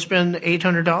so you don't spend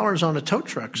 $800 on a tow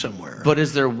truck somewhere. But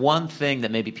is there one thing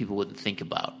that maybe people wouldn't think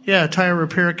about? Yeah, a tire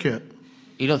repair kit.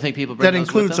 You don't think people bring that those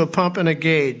includes with them? a pump and a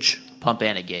gauge. Pump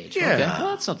and a gauge. Yeah. Okay. Well,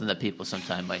 that's something that people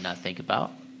sometimes might not think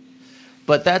about.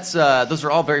 But that's those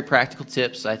are all very practical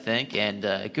tips, I think, and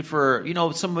good for,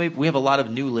 we have a lot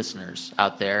of new listeners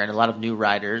out there and a lot of new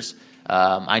riders.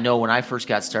 I know when I first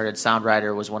got started, Sound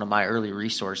Rider was one of my early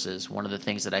resources, one of the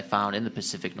things that I found in the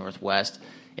Pacific Northwest.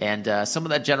 And some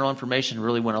of that general information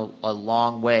really went a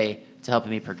long way to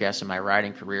helping me progress in my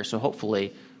riding career. So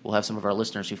hopefully we'll have some of our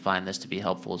listeners who find this to be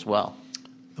helpful as well.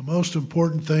 The most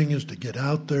important thing is to get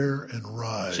out there and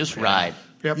ride. Just ride.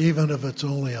 Yep. Even if it's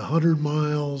only 100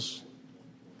 miles,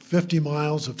 50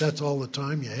 miles, if that's all the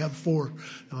time you have for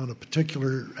on a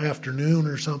particular afternoon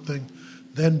or something,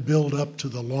 then build up to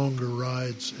the longer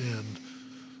rides and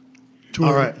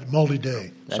tour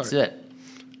multi-day. That's it.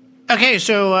 Okay,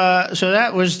 so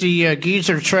that was the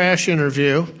Geezer Trash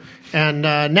interview. And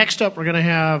next up, we're going to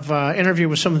have an interview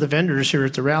with some of the vendors here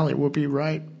at the rally. We'll be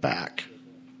right back.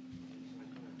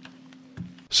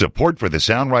 Support for the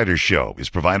Sound Riders Show is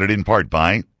provided in part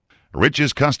by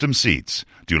Rich's Custom Seats.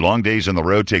 Do long days on the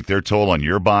road take their toll on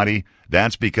your body?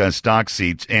 That's because stock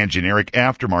seats and generic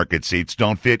aftermarket seats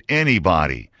don't fit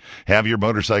anybody. Have your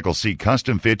motorcycle seat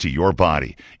custom fit to your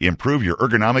body. Improve your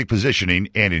ergonomic positioning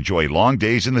and enjoy long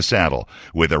days in the saddle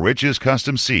with a Rich's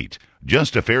Custom Seat.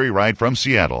 Just a ferry ride from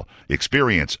Seattle.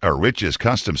 Experience a Rich's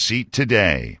Custom Seat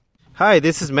today. Hi,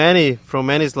 this is Manny from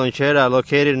Manny's Lonchera,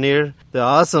 located near the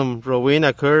awesome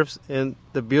Rowena Curves in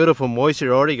the beautiful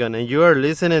Moisture, Oregon, and you are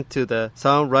listening to the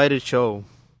Sound Rider Show.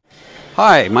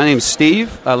 Hi, my name's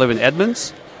Steve. I live in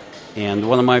Edmonds, and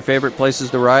one of my favorite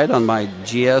places to ride on my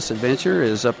GS adventure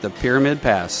is up the Pyramid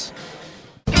Pass.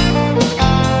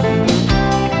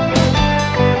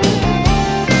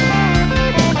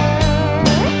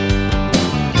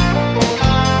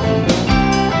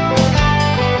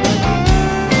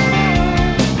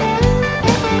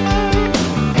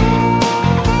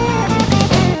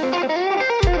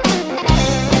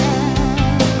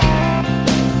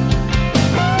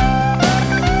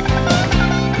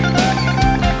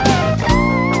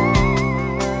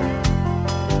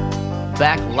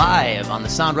 Back live on the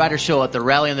Sound Rider Show at the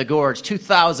Rally in the Gorge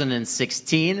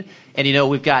 2016. And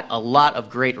we've got a lot of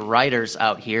great riders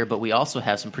out here, but we also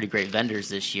have some pretty great vendors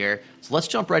this year. So let's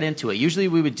jump right into it. Usually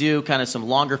we would do kind of some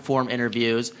longer form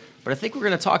interviews, but I think we're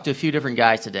going to talk to a few different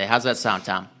guys today. How's that sound,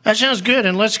 Tom? That sounds good.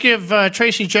 And let's give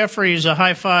Tracy Jeffries a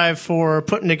high five for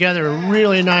putting together a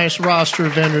really nice roster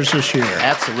of vendors this year.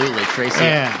 Absolutely. Tracy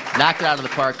knocked it out of the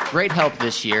park. Great help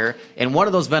this year. And one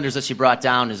of those vendors that she brought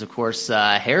down is, of course,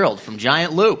 Harold from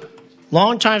Giant Loop.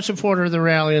 Longtime supporter of the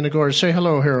Rally in the Gorge. Say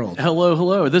hello, Harold.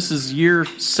 Hello. This is year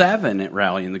 7 at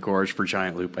Rally in the Gorge for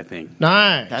Giant Loop, I think.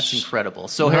 Nice. That's incredible.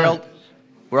 So, Harold,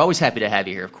 we're always happy to have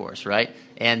you here, of course, right?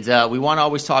 And we want to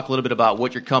always talk a little bit about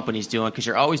what your company's doing because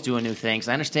you're always doing new things.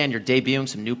 I understand you're debuting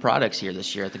some new products here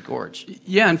this year at the Gorge.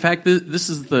 Yeah, in fact, this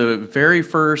is the very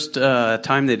first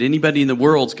time that anybody in the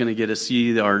world's going to get to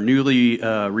see our newly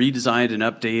redesigned and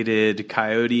updated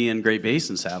Coyote and Great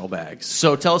Basin saddlebags.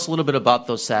 So tell us a little bit about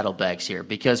those saddlebags here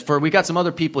because we got some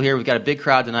other people here. We've got a big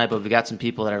crowd tonight, but we've got some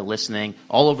people that are listening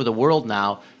all over the world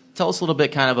now. Tell us a little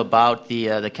bit kind of about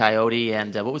the Coyote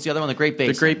and what was the other one, the Great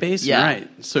Basin? The Great Basin, yeah. right.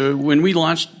 So when we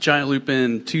launched Giant Loop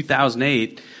in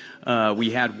 2008,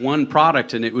 we had one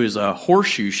product, and it was a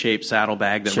horseshoe-shaped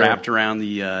saddlebag that wrapped around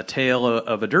the tail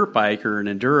of a dirt bike or an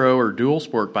enduro or dual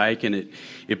sport bike, and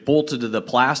it bolted to the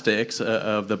plastics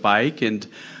of the bike. And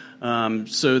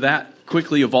so that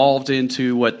quickly evolved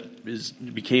into what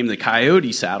became the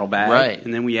Coyote saddlebag, right?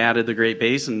 And then we added the Great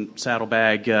Basin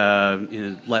saddlebag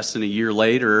less than a year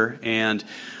later, and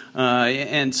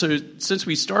so since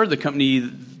we started the company,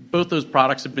 both those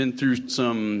products have been through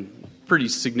some pretty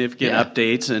significant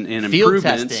updates and field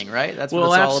improvements. Testing, right? That's what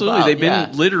well, it's all absolutely. about. They've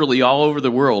been literally all over the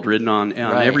world, ridden on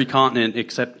right. every continent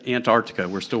except Antarctica.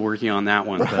 We're still working on that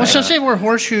one. Well, since they were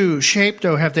horseshoe shaped,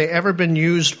 though, have they ever been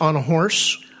used on a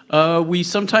horse? We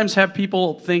sometimes have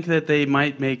people think that they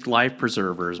might make life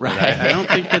preservers, but I don't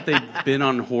think that they've been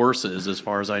on horses as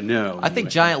far as I know. I think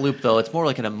Giant Loop, though, it's more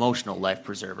like an emotional life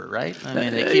preserver, right? I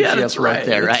mean, it keeps you afloat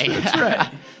there, right? That's right.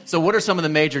 So what are some of the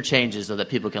major changes, though, that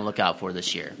people can look out for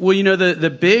this year? Well, the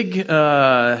big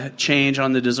change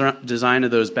on the design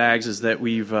of those bags is that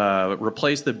we've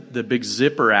replaced the big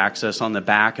zipper access on the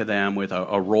back of them with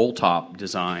a roll top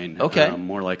design. Okay.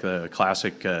 More like the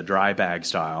classic dry bag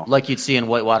style. Like you'd see in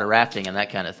whitewater rafting and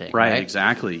that kind of thing, right?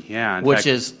 Exactly, yeah. Which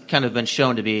has kind of been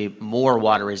shown to be more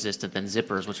water resistant than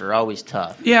zippers, which are always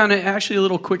tough. Yeah, and actually a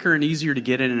little quicker and easier to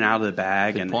get in and out of the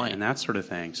bag and that sort of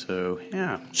thing. So,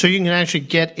 yeah. So you can actually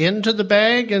get into the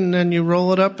bag and then you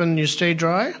roll it up and you stay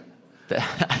dry?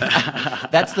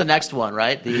 That's the next one,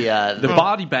 right? The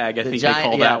body bag, I think they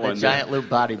call that one. The Giant Loop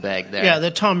body bag there. Yeah,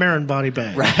 the Tom Marin body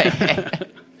bag. Right.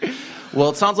 Well,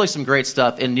 it sounds like some great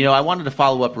stuff. And, I wanted to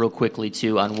follow up real quickly,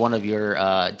 too, on one of your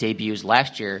debuts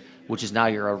last year, which is now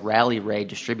you're a Rally Raid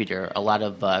distributor. A lot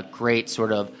of great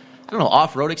sort of,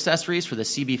 off-road accessories for the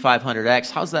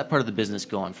CB500X. How's that part of the business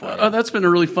going for you? That's been a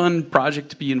really fun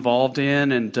project to be involved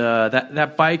in. And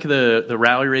that bike, the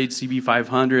Rally Raid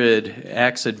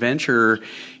CB500X Adventure,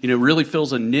 really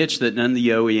fills a niche that none of the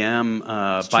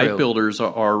OEM bike builders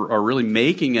are really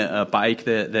making a bike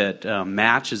that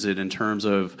matches it in terms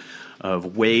of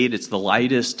weight. It's the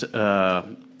lightest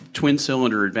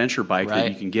twin-cylinder adventure bike that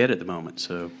you can get at the moment.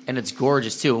 So, and it's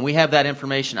gorgeous, too. And we have that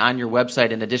information on your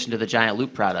website in addition to the Giant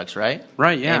Loop products, right?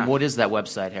 Right, yeah. And what is that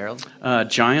website, Harold?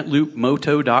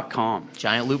 GiantLoopMoto.com.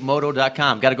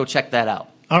 GiantLoopMoto.com. Got to go check that out.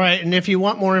 All right, and if you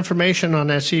want more information on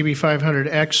that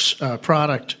CB500X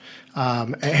product,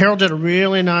 Harold did a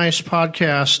really nice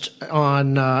podcast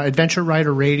on Adventure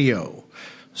Rider Radio.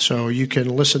 So you can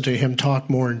listen to him talk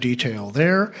more in detail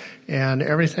there. And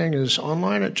everything is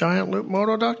online at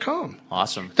GiantLoopMoto.com.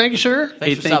 Awesome. Thank you, sir.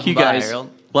 Thanks for stopping by,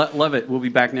 Harold. Love it. We'll be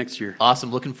back next year.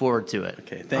 Awesome. Looking forward to it.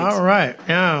 Okay, thanks. All right.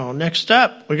 Now, next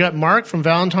up, we got Mark from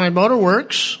Valentine Motor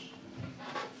Works.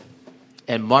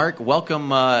 And Mark, welcome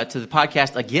to the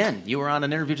podcast again. You were on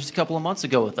an interview just a couple of months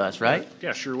ago with us, right?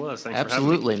 Yeah, sure was. Thanks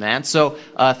Absolutely, for having me. man. So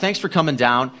thanks for coming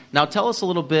down. Now tell us a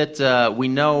little bit. We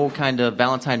know kind of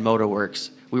Valentine Motor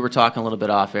Works. We were talking a little bit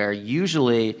off air.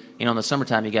 Usually, in the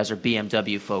summertime, you guys are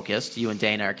BMW focused. You and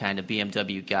Dana are kind of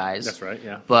BMW guys. That's right,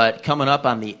 yeah. But coming up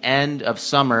on the end of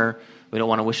summer, we don't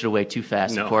want to wish it away too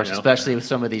fast, of course, especially with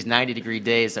some of these 90-degree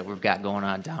days that we've got going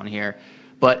on down here.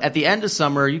 But at the end of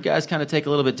summer, you guys kind of take a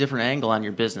little bit different angle on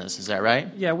your business. Is that right?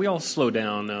 Yeah, we all slow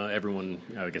down. Everyone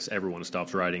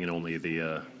stops riding, and only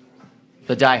the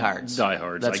diehards.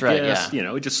 That's right. Guess,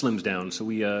 Yeah. It just slims down. So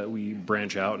we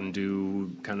branch out and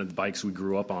do kind of the bikes we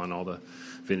grew up on, all the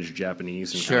vintage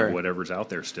Japanese and kind of whatever's out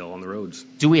there still on the roads.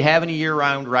 Do we have any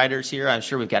year-round riders here? I'm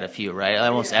sure we've got a few, right?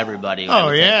 Almost everybody. Oh,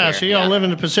 yeah. So you all live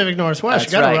in the Pacific Northwest.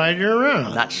 That's You got to right. ride year-round.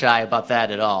 I'm not shy about that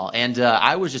at all. And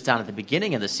I was just down at the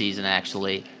beginning of the season,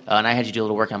 actually, and I had you do a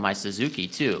little work on my Suzuki,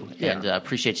 too. Yeah. And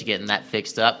appreciate you getting that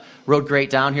fixed up. Rode great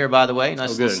down here, by the way.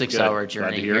 Nice little 6-hour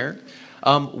journey here.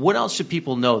 What else should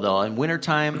people know, though? In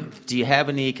wintertime, do you have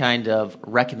any kind of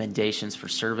recommendations for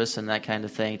service and that kind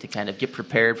of thing to kind of get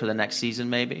prepared for the next season,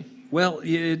 maybe? Well,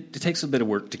 it takes a bit of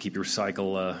work to keep your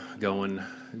cycle going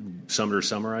summer to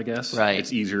summer, I guess. Right.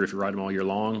 It's easier if you ride them all year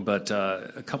long, but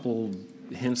a couple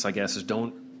hints, I guess, is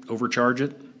don't overcharge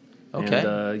it. Okay.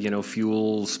 And,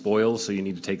 fuel spoils, so you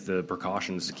need to take the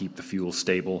precautions to keep the fuel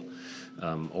stable.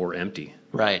 or empty.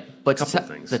 Right, but couple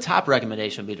things. The top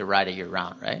recommendation would be to ride it year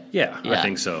round, right? Yeah, I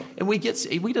think so. And we get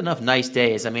enough nice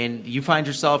days. I mean, you find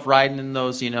yourself riding in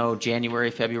those, January,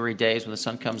 February days when the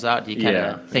sun comes out. Do you kind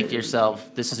of think to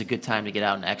yourself, this is a good time to get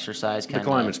out and exercise? The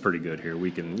climate's pretty good here.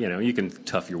 We can, you can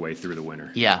tough your way through the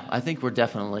winter. Yeah, I think we're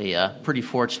definitely pretty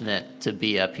fortunate to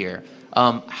be up here.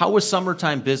 How was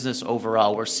summertime business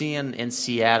overall? We're seeing in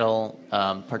Seattle,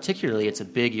 particularly, it's a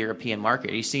big European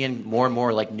market. Are you seeing more and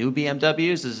more like new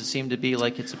BMWs? Does it seem to be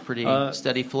like it's a pretty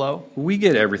steady flow? We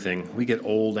get everything. We get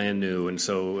old and new, and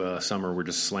so summer we're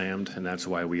just slammed, and that's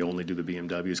why we only do the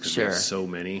BMWs because we have so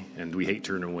many, and we hate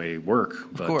turning away work.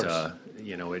 But, of course.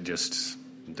 It just...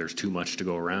 There's too much to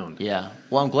go around. Yeah.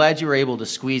 Well, I'm glad you were able to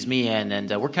squeeze me in, and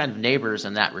we're kind of neighbors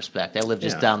in that respect. I live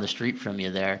just down the street from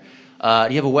you there.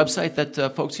 Do you have a website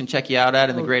that folks can check you out at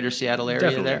in the greater Seattle area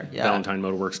definitely. there? Yeah.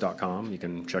 ValentineMotorworks.com. You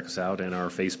can check us out, and our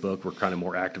Facebook. We're kind of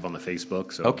more active on the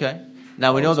Facebook. So okay.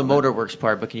 Now, we know the Motorworks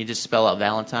part, but can you just spell out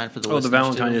Valentine for the listeners? The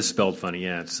Valentine is spelled funny.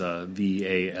 Yeah, it's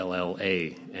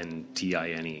Vallantyne.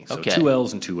 So okay. 2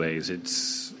 L's and 2 A's.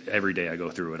 It's every day I go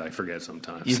through it. I forget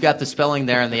sometimes. You've got the spelling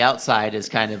there, and the outside is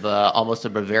kind of almost a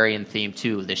Bavarian theme,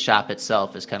 too. The shop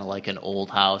itself is kind of like an old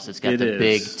house. It's got the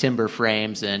big timber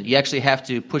frames, and you actually have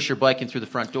to push your bike in through the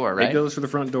front door, right? It goes through the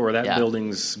front door. That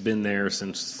building's been there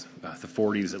since the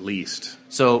 40s at least.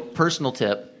 So, personal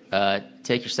tip.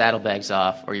 Take your saddlebags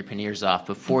off or your panniers off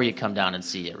before you come down and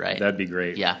see it, right? That'd be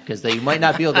great. Yeah, because you might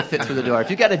not be able to fit through the door. If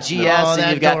you've got a GS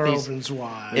and you've got these, opens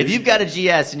wide. If you've got a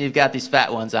GS and you've got these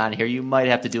fat ones on here, you might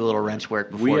have to do a little wrench work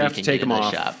before we you have can to take get them into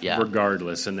off the shop. Yeah,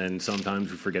 regardless, and then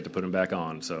sometimes we forget to put them back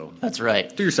on. So that's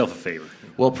right. Do yourself a favor.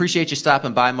 Well, appreciate you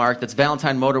stopping by, Mark. That's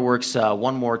Valentine Motorworks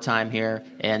one more time here,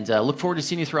 and look forward to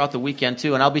seeing you throughout the weekend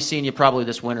too. And I'll be seeing you probably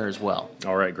this winter as well.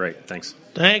 All right, great. Thanks.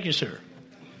 Thank you, sir.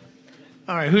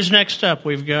 All right, who's next up?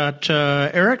 We've got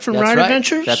Eric from Ride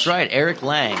Adventures. That's right, Eric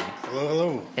Lang. Hello,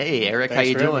 hello. Hey, Eric, Thanks how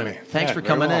you for having doing? me. Thanks for very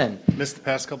coming well. in. Missed the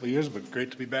past couple of years, but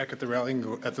great to be back at the rally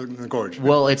at the Gorge.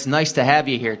 Well, it's nice to have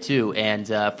you here, too. And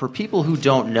for people who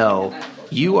don't know,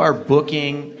 you are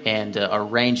booking and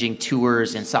arranging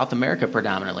tours in South America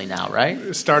predominantly now, right?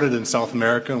 It started in South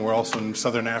America, and we're also in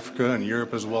Southern Africa and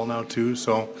Europe as well now, too.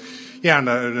 So, yeah, and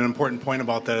an important point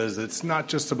about that is it's not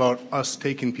just about us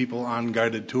taking people on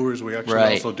guided tours. We actually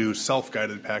also do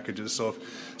self-guided packages. So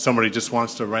if somebody just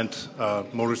wants to rent a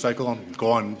motorcycle and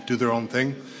go on and do their own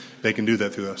thing, they can do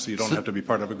that through us. So you don't have to be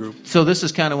part of a group. So this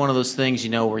is kind of one of those things,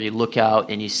 where you look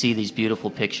out and you see these beautiful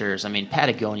pictures. I mean,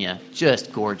 Patagonia,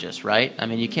 just gorgeous, right? I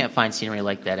mean, you can't find scenery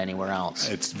like that anywhere else.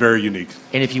 It's very unique.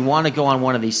 And if you want to go on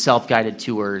one of these self-guided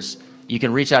tours, you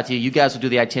can reach out to you. You guys will do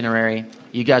the itinerary.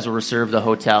 You guys will reserve the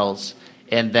hotels.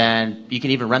 And then you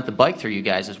can even rent the bike through you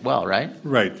guys as well, right?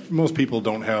 Right. Most people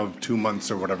don't have 2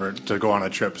 months or whatever to go on a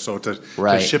trip. So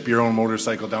to ship your own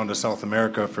motorcycle down to South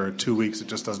America for 2 weeks, it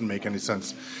just doesn't make any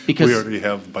sense. Because we already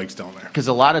have bikes down there. Because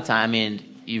a lot of time,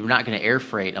 you're not going to air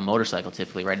freight a motorcycle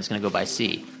typically, right? It's going to go by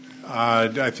sea.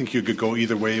 I think you could go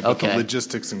either way, but the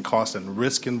logistics and cost and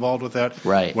risk involved with that,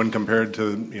 when compared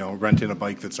to renting a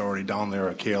bike that's already down there,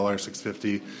 a KLR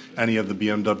 650, any of the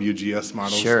BMW GS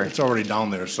models, it's already down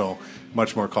there, so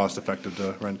much more cost effective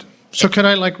to rent. So could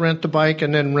I rent the bike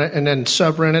and then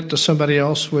sub rent it to somebody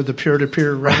else with the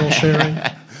peer-to-peer rental sharing?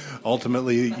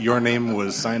 Ultimately, your name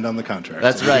was signed on the contract.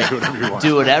 That's so right. Do whatever you want.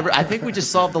 Do whatever. I think we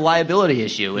just solved the liability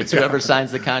issue. It's whoever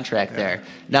signs the contract there.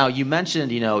 Now, you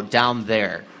mentioned, down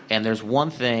there. And there's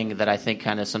one thing that I think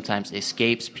kind of sometimes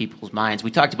escapes people's minds.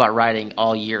 We talked about riding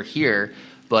all year here,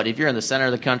 but if you're in the center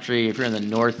of the country, if you're in the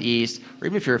Northeast, or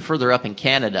even if you're further up in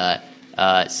Canada,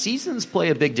 seasons play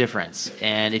a big difference.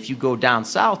 And if you go down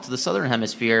south to the Southern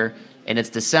Hemisphere and it's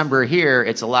December here,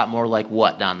 it's a lot more like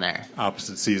what down there?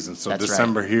 Opposite seasons. So That's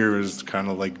December here is kind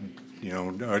of like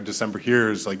our December here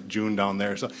is like June down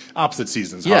there. So opposite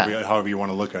seasons, however you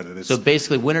want to look at it. So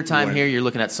basically wintertime here, you're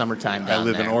looking at summertime down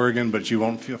there. I live in Oregon, but you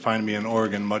won't find me in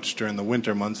Oregon much during the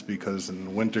winter months because in the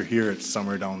winter here, it's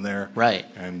summer down there. Right.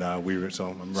 And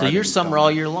So you're summer all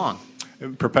year long?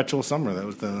 Perpetual summer. That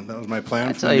was my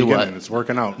plan from the beginning. What, it's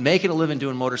working out. Make it a living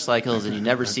doing motorcycles, and you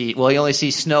never see. Well, you only see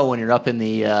snow when you're up in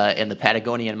the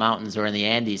Patagonian mountains or in the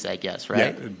Andes, I guess,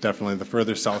 right? Yeah, definitely. The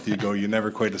further south you go, you never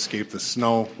quite escape the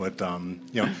snow. But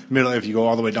middle if you go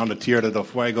all the way down to Tierra del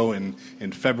Fuego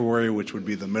in February, which would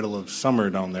be the middle of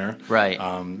summer down there, right?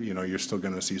 You're still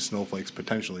going to see snowflakes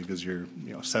potentially because you're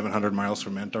 700 miles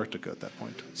from Antarctica at that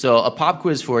point. So a pop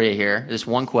quiz for you here. Just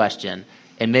one question.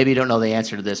 And maybe you don't know the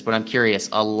answer to this, but I'm curious.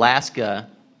 Alaska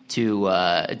to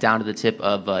down to the tip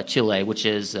of Chile, which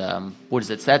is what is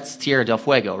it? That's Tierra del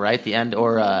Fuego, right? The end,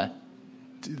 or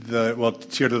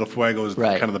Tierra del Fuego is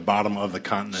kind of the bottom of the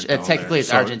continent. Technically,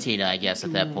 it's Argentina, I guess,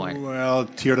 at that point. Well,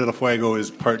 Tierra del Fuego is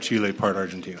part Chile, part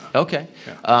Argentina. Okay.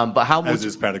 Yeah. But how much? As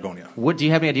is Patagonia. Do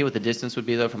you have any idea what the distance would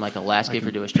be, though, from like Alaska if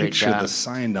you do a straight picture shot? The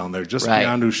sign down there, just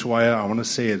beyond Ushuaia. I want to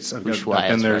say I've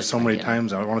been there so many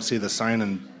times. I want to say the sign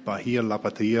in Bahia La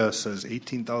Patilla says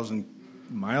 18,000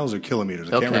 miles or kilometers.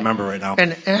 I can't remember right now.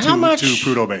 And how much? To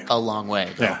Prudhoe Bay. A long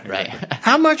way. Yeah. Right.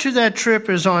 How much of that trip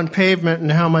is on pavement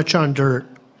and how much on dirt?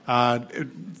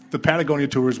 The Patagonia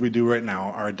tours we do right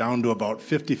now are down to about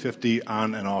 50-50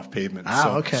 on and off pavement.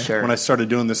 Okay. Sure. When I started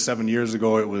doing this 7 years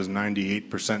ago, it was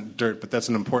 98% dirt, but that's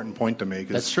an important point to make.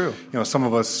 That's true. Some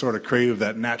of us sort of crave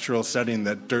that natural setting,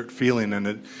 that dirt feeling,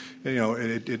 and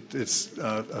it's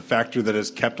a factor that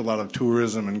has kept a lot of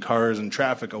tourism and cars and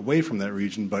traffic away from that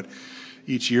region, but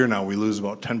each year now we lose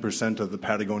about 10% of the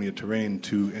Patagonia terrain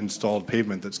to installed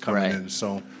pavement that's coming in.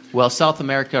 So, well, South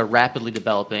America rapidly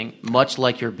developing, much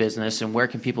like your business. And where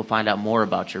can people find out more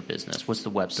about your business? What's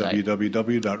the website?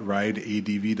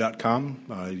 www.rideadv.com.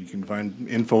 You can find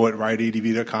info at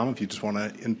rideadv.com if you just want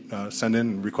to send in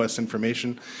and request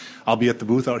information. I'll be at the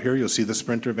booth out here. You'll see the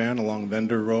Sprinter van along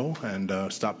Vendor Row, and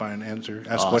stop by and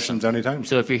ask questions anytime.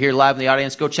 So if you're here live in the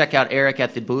audience, go check out Eric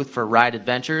at the booth for Ride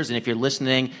Adventures. And if you're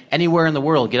listening anywhere in the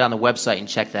world, get on the website and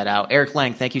check that out. Eric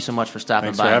Lang, thank you so much for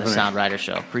stopping by on the Sound Rider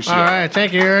Show. Appreciate it. All right.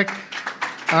 Thank you, Eric.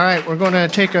 All right. We're going to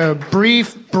take a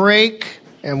brief break,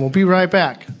 and we'll be right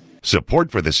back.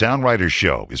 Support for the Sound Rider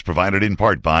Show is provided in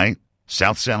part by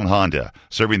South Sound Honda,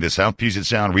 serving the South Puget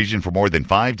Sound region for more than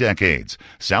 5 decades.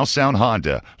 South Sound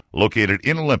Honda, located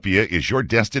in Olympia, is your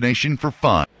destination for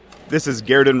fun. This is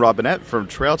Garrett Robinette from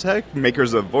Trail Tech,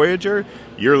 makers of Voyager.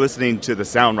 You're listening to the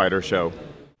Sound Rider Show.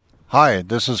 Hi,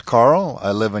 this is Carl.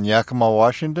 I live in Yakima,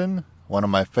 Washington. One of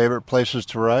my favorite places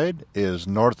to ride is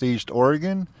Northeast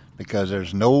Oregon because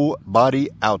there's nobody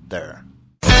out there.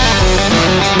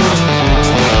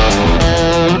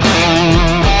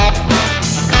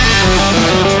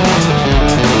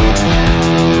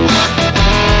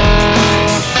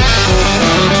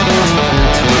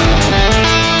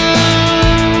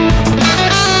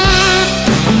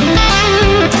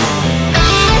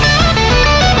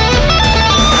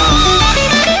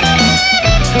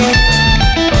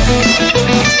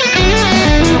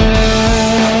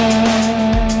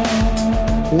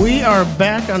 We are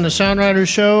back on the Sound Rider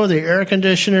Show. The air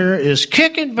conditioner is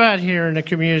kicking butt here in the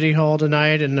community hall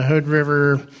tonight in the Hood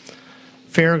River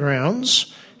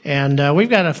Fairgrounds. And we've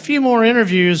got a few more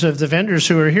interviews of the vendors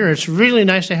who are here. It's really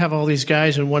nice to have all these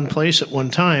guys in one place at one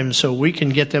time so we can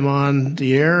get them on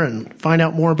the air and find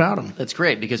out more about them. That's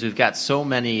great because we've got so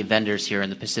many vendors here in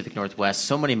the Pacific Northwest,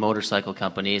 so many motorcycle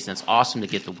companies, and it's awesome to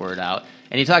get the word out.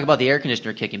 And you talk about the air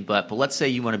conditioner kicking butt, but let's say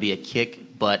you want to be a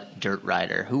kick-butt dirt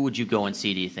rider. Who would you go and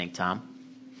see, do you think, Tom?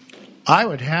 I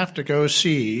would have to go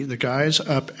see the guys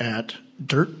up at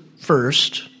Dirt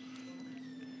First.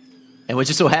 And it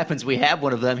just so happens we have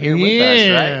one of them here with us,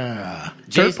 right? Yeah.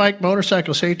 Dirt Bike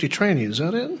Motorcycle Safety Training, is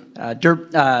that it?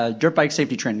 Dirt Bike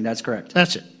Safety Training, that's correct.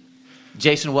 That's it.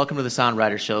 Jason, welcome to the Sound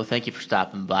Rider Show. Thank you for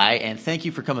stopping by, and thank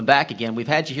you for coming back again. We've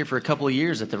had you here for a couple of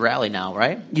years at the rally now,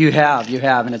 right? You have,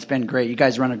 and it's been great. You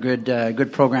guys run a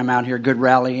good program out here, good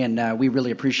rally, and we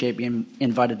really appreciate being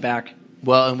invited back.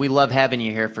 Well, and we love having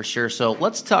you here for sure. So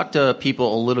let's talk to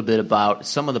people a little bit about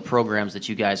some of the programs that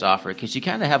you guys offer, because you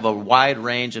kind of have a wide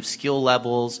range of skill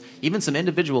levels, even some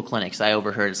individual clinics I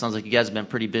overheard. It sounds like you guys have been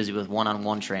pretty busy with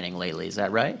one-on-one training lately. Is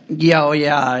that right? Yeah,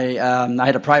 I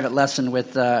had a private lesson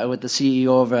with the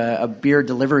CEO of a beer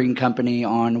delivering company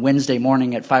on Wednesday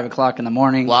morning at 5 o'clock in the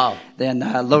morning. Wow. Then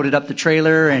loaded up the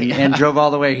trailer and drove all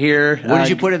the way here. What did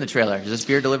you put in the trailer? Is this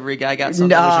beer delivery guy got something?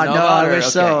 No, I wish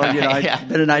so. It's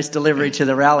been a nice delivery to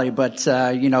the rally, but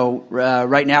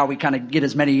right now we kind of get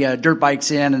as many dirt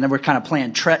bikes in, and then we're kind of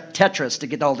playing Tetris to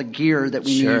get all the gear that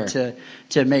we need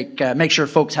to make sure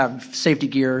folks have safety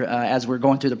gear as we're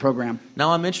going through the program.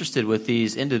 Now, I'm interested with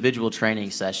these individual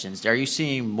training sessions. Are you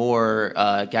seeing more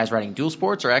guys riding dual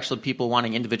sports, or actually people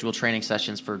wanting individual training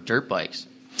sessions for dirt bikes?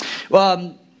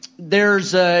 Well,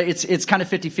 there's it's kind of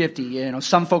 50-50.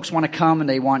 Some folks want to come and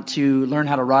they want to learn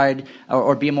how to ride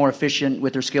or be more efficient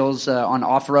with their skills on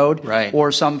off-road. Right.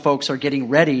 Or some folks are getting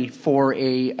ready for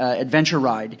a adventure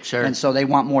ride. Sure. And so they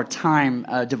want more time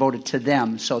devoted to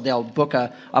them. So they'll book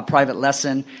a private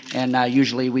lesson, and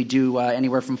usually we do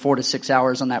anywhere from 4 to 6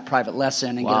 hours on that private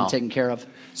lesson and get them taken care of.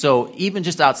 So even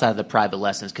just outside of the private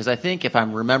lessons, because I think if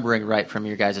I'm remembering right from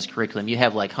your guys' curriculum, you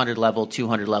have like 100 level,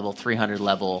 200 level, 300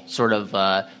 level sort of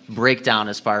breakdown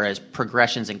as far as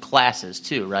progressions in classes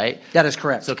too, right? That is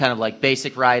correct. So kind of like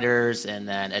basic riders and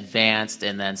then advanced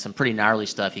and then some pretty gnarly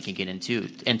stuff you can get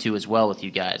into as well with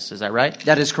you guys. Is that right?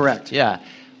 That is correct. Yeah.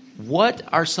 What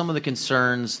are some of the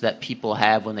concerns that people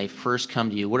have when they first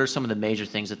come to you? What are some of the major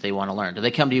things that they want to learn? Do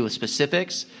they come to you with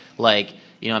specifics? Like,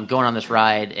 I'm going on this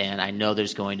ride and I know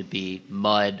there's going to be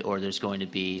mud or there's going to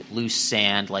be loose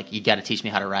sand. Like, you got to teach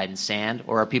me how to ride in sand.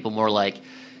 Or are people more like,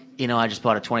 I just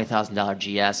bought a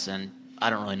 $20,000 GS and I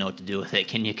don't really know what to do with it.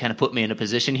 Can you kind of put me in a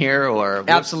position here? Or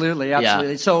Absolutely.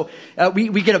 Yeah. So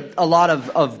we get a lot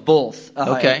of both.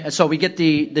 Okay. So we get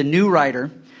the new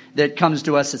rider that comes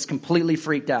to us that's completely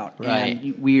freaked out. Right.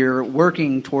 And we're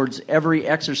working towards every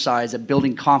exercise at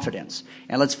building confidence.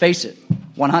 And let's face it,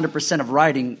 100% of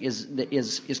riding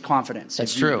is confidence.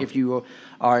 That's true. If you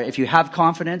have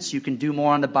confidence, you can do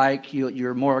more on the bike.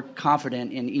 You're more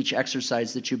confident in each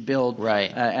exercise that you build.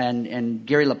 Right. And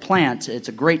Gary LaPlante, it's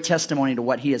a great testimony to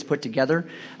what he has put together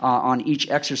on each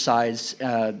exercise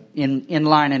in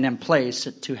line and in place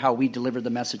to how we deliver the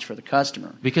message for the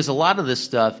customer. Because a lot of this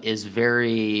stuff is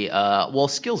very,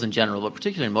 skills in general, but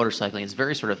particularly in motorcycling, it's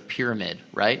very sort of pyramid,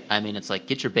 right? I mean, it's like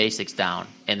get your basics down,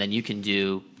 and then you can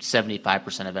do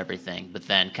 75% of everything, but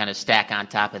then kind of stack on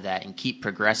top of that and keep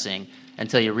progressing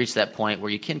until you reach that point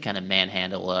where you can kind of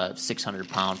manhandle a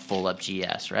 600-pound full-up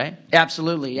GS, right?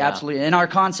 Absolutely, absolutely. And our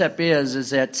concept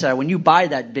is that when you buy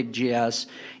that big GS,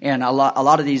 and a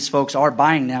lot of these folks are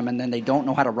buying them, and then they don't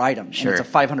know how to ride them. Sure. And it's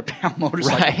a 500-pound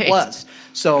motorcycle Right. plus.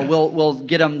 So we'll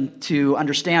get them to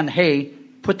understand, hey,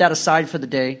 put that aside for the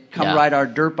day. Come ride our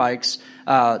dirt bikes.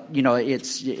 They're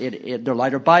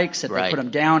lighter bikes. If they put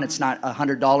them down, it's not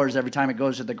 $100 every time it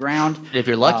goes to the ground. If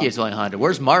you're lucky, it's only $100.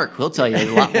 Where's Mark? He'll tell you a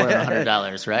lot more than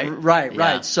 $100, right?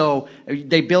 Right. So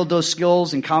they build those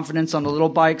skills and confidence on the little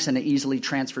bikes, and it easily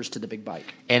transfers to the big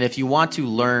bike. And if you want to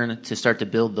learn to start to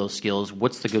build those skills,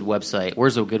 what's the good website?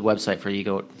 Where's a good website for you to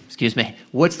go? Excuse me.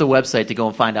 What's the website to go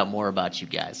and find out more about you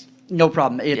guys? No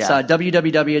problem. It's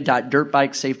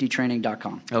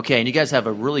www.dirtbikesafetytraining.com. Okay, and you guys have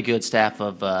a really good staff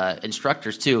of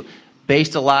instructors, too,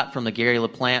 based a lot from the Gary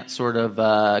LaPlante sort of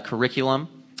curriculum.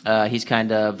 He's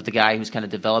kind of the guy who's kind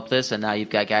of developed this, and now you've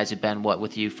got guys who've been,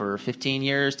 with you for 15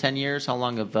 years, 10 years? How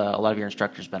long have a lot of your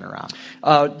instructors been around?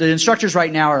 The instructors right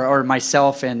now are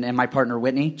myself and my partner,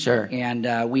 Whitney. Sure.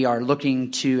 And we are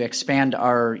looking to expand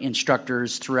our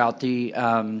instructors throughout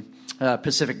the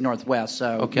Pacific Northwest.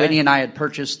 Okay. Whitney and I had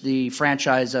purchased the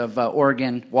franchise of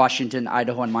Oregon, Washington,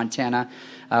 Idaho, and Montana.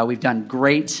 We've done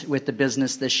great with the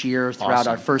business this year throughout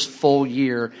our first full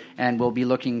year, and we'll be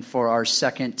looking for our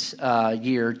second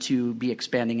year to be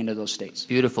expanding into those states.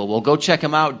 Beautiful. Well, go check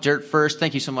them out. Dirt First.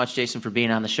 Thank you so much, Jason, for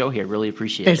being on the show here. Really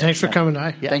appreciate it. Hey, thanks for coming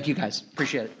by. Yeah. Thank you, guys.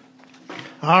 Appreciate it.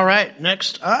 All right,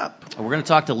 next up. We're going to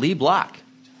talk to Lee Block.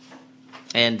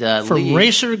 And from Lee,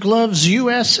 Racer Gloves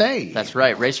USA. That's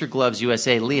right, Racer Gloves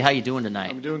USA. Lee, how you doing tonight?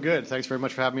 I'm doing good. Thanks very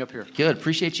much for having me up here. Good.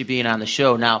 Appreciate you being on the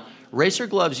show. Now, Racer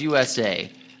Gloves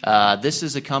USA, this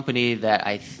is a company that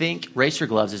I think Racer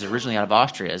Gloves is originally out of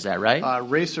Austria. Is that right?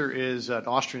 Racer is an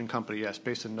Austrian company, yes,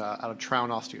 based out of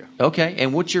Traun, Austria. Okay.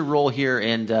 And what's your role here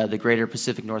in the greater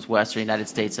Pacific Northwest or United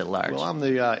States at large? Well, I'm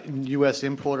the U.S.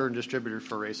 importer and distributor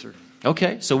for Racer.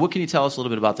 Okay. So what can you tell us a little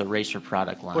bit about the Racer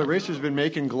product line? Well, Racer's been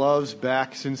making gloves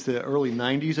back since the early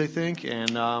 90s, I think, and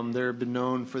they've been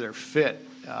known for their fit.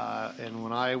 And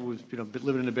when I was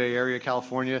living in the Bay Area,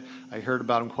 California, I heard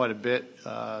about them quite a bit.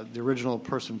 The original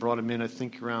person brought them in, I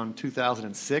think, around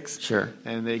 2006. Sure.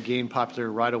 And they gained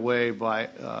popularity right away by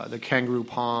the kangaroo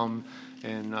palm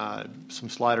and some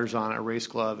sliders on a race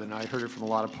glove. And I heard it from a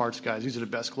lot of parts guys. These are the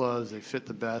best gloves. They fit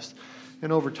the best.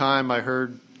 And over time, I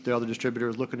heard the other distributor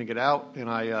was looking to get out, and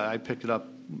I picked it up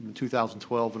in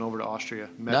 2012 and over to Austria.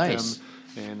 Met them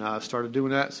and started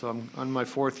doing that. So I'm on my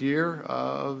fourth year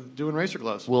of doing Racer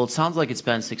gloves. Well, it sounds like it's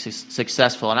been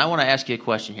successful. And I want to ask you a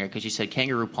question here because you said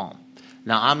kangaroo palm.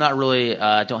 Now, I'm not really,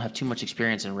 don't have too much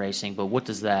experience in racing, but what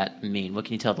does that mean? What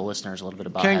can you tell the listeners a little bit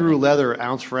about Kangaroo leather,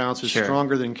 ounce for ounce, is Sure.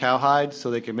 stronger than cowhide,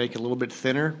 so they can make it a little bit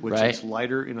thinner, which Right. is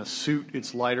lighter. In a suit,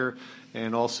 it's lighter.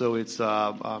 And also, it's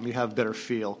you have better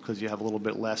feel because you have a little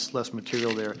bit less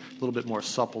material there, a little bit more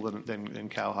supple than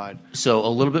cowhide. So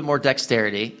a little bit more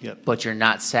dexterity, Yep. but you're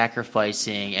not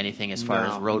sacrificing anything as far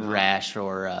No, as road no. rash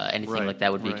or anything Right, like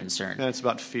that would be right. concerned. And it's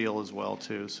about feel as well,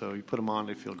 too. So you put them on,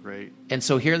 they feel great. And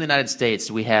so here in the United States,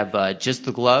 do we have just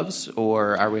the gloves,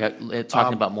 or are we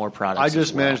talking about more products? I as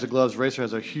just well? manage the gloves. Racer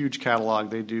has a huge catalog.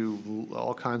 They do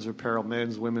all kinds of apparel,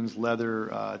 men's, women's,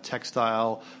 leather,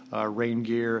 textile, rain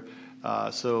gear.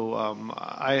 It's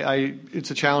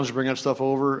a challenge to bring that stuff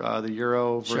over, the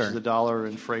euro versus Sure. the dollar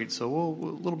and freight. So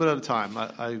we'll a little bit at a time.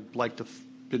 I like to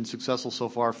been successful so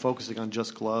far, focusing on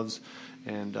just gloves,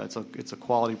 and it's a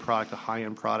quality product, a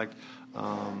high-end product.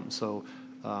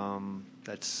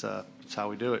 That's how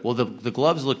we do it. Well, the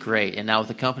gloves look great, and now with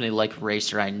a company like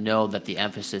Racer, I know that the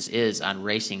emphasis is on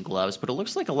racing gloves. But it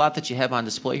looks like a lot that you have on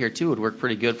display here too would work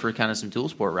pretty good for kind of some dual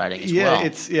sport riding as well.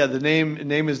 The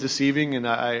name is deceiving, and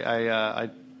I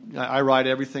ride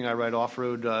everything. I ride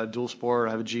off-road, dual sport.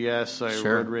 I have a GS. I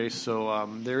road race. So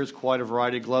there's quite a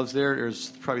variety of gloves there. There's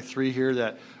probably 3 here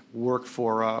that work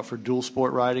for dual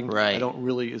sport riding. Right. I don't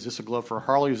really. Is this a glove for a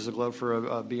Harley? Is this a glove for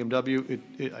a BMW?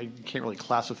 I can't really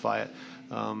classify it.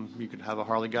 You could have a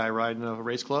Harley guy riding a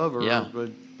race glove,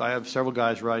 but I have several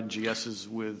guys riding GSs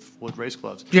with race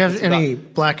gloves. Do you have any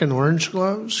black and orange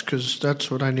gloves? Because that's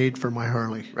what I need for my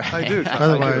Harley. Right. I do.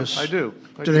 Otherwise, I do.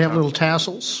 Do they have little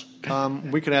tassels? We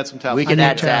can add some tassels. We can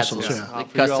add tassels. Yeah.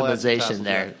 Customization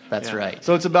there. That's right.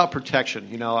 So it's about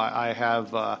protection. I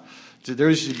have. There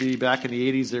used to be back in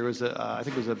the 80s. There was I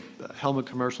think it was a helmet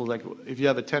commercial. Like if you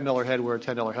have a $10 head, wear a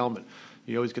 $10 helmet.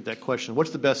 You always get that question.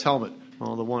 What's the best helmet?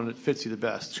 Well, the one that fits you the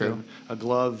best. True. And a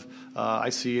glove. I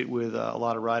see it with a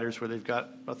lot of riders where they've got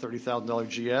a $30,000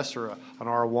 GS or an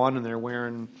R1, and they're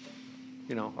wearing,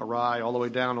 a rye all the way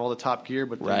down, all the top gear,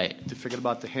 but they forget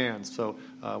about the hands. So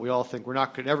we all think we're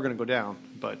not ever going to go down,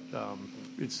 but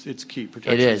it's key.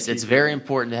 Protection it is. Key. It's very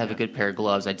important to have a good pair of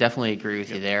gloves. I definitely agree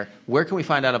with you there. Where can we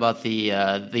find out about the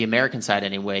American side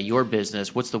anyway, your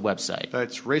business? What's the website?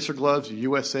 It's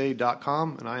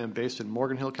racerglovesusa.com, and I am based in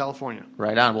Morgan Hill, California.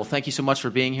 Right on. Well, thank you so much for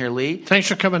being here, Lee. Thanks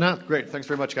for coming up. Great. Thanks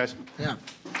very much, guys. Yeah.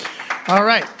 All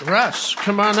right, Russ,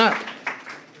 come on up.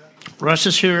 Russ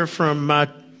is here from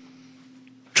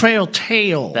Trail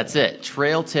Tail. That's it,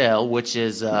 Trail Tail, which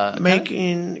is go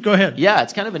ahead. Yeah,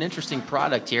 it's kind of an interesting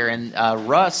product here. And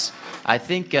Russ, I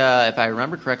think if I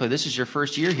remember correctly, this is your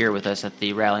first year here with us at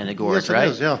the Rally in the Gorge, right? Yes,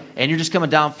 it is, yeah. And you're just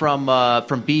coming down from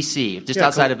BC, just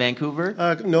outside of Vancouver?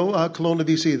 Kelowna,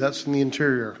 BC. That's in the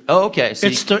interior. Oh, okay. So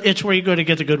it's where you go to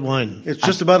get the good wine. It's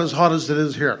just about as hot as it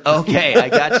is here. Okay, I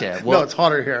gotcha. Well, no, it's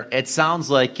hotter here. It sounds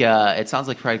like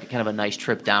probably kind of a nice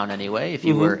trip down anyway, if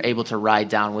you were able to ride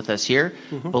down with us here.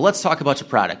 But let's talk about your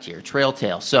product here, Trail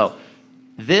Tail. So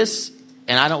this,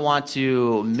 and I don't want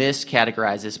to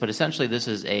miscategorize this, but essentially this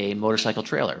is a motorcycle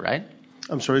trailer, right?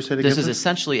 I'm sorry, say it again. This is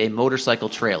essentially a motorcycle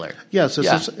trailer. Yes,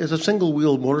 it's a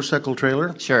single-wheel motorcycle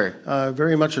trailer. Sure.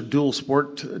 Very much a dual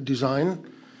sport design.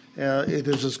 It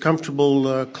is as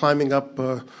comfortable climbing up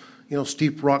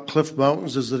steep rock cliff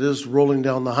mountains as it is rolling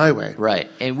down the highway. Right.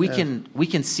 And we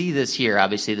can see this here,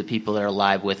 obviously, the people that are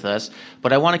live with us.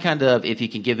 But I want to kind of, if you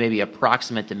can give maybe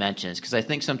approximate dimensions, because I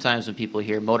think sometimes when people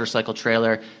hear motorcycle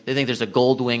trailer, they think there's a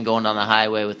gold wing going down the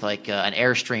highway with like an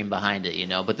Airstream behind it,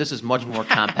 But this is much more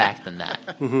compact than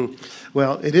that.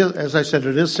 Well, it is, as I said,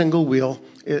 it is single wheel.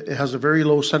 It has a very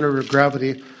low center of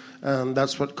gravity, and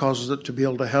that's what causes it to be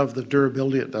able to have the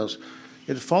durability it does.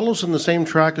 It follows in the same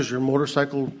track as your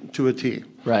motorcycle to a T.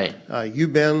 Right. You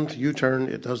bend, you turn,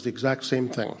 it does the exact same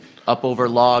thing. Up over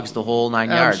logs, the whole 9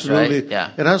 yards, right?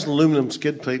 Yeah. It has an aluminum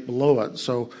skid plate below it,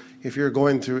 so if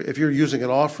you're using it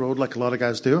off-road like a lot of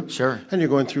guys do, sure, and you're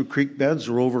going through creek beds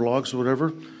or over logs or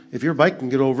whatever, if your bike can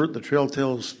get over it, the Trail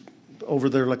Tail's over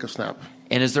there like a snap.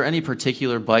 And is there any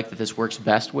particular bike that this works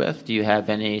best with? Do you have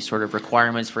any sort of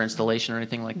requirements for installation or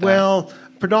anything like that? Well,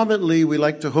 predominantly we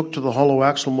like to hook to the hollow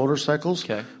axle motorcycles,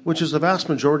 which is the vast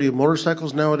majority of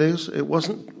motorcycles nowadays. It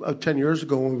wasn't 10 years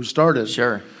ago when we started.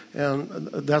 Sure. And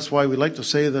that's why we like to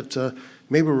say that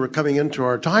maybe we're coming into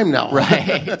our time now.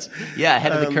 Right. Yeah,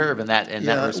 ahead of the curve in that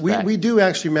respect. We do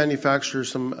actually manufacture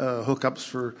some hookups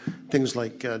for things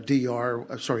like the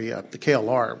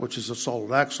KLR, which is a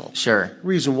solid axle. Sure.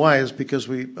 Reason why is because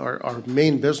our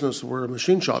main business, we're a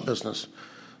machine shop business.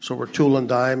 So we're tool and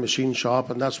die, machine shop,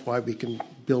 and that's why we can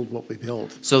build what we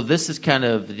build. So this is kind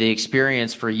of the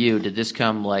experience for you. Did this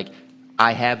come like,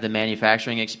 I have the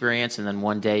manufacturing experience, and then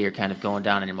one day you're kind of going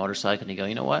down on your motorcycle and you go,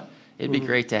 you know what? It'd be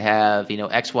great to have,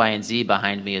 X, Y, and Z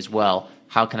behind me as well.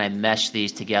 How can I mesh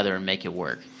these together and make it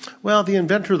work? Well, the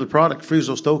inventor of the product,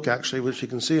 Friso Stoke, actually, which you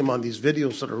can see him on these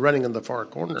videos that are running in the far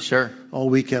corner all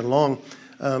weekend long.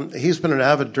 He's been an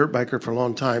avid dirt biker for a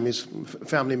long time. He's a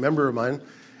family member of mine.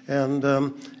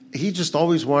 And he just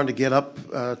always wanted to get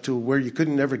up to where you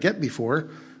couldn't ever get before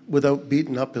without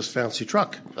beating up his fancy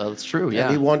truck. That's true, yeah.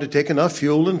 And he wanted to take enough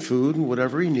fuel and food and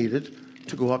whatever he needed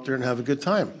to go up there and have a good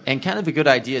time. And kind of a good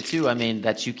idea, too,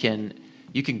 that you can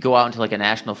you can go out into like a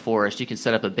national forest. You can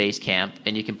set up a base camp,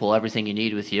 and you can pull everything you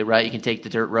need with you, right? You can take the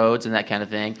dirt roads and that kind of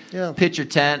thing. Yeah. Pitch your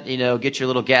tent, get your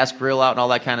little gas grill out and all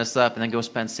that kind of stuff, and then go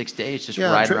spend 6 days just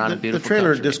riding around in beautiful The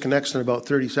trailer country. disconnects in about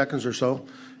 30 seconds or so,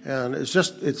 and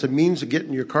it's a means of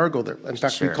getting your cargo there. In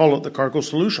fact, Sure. we call it the cargo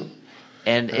solution.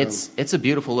 And it's a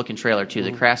beautiful looking trailer too.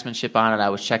 The craftsmanship on it, I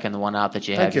was checking the one out that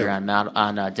you have here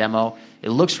on demo. It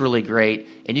looks really great,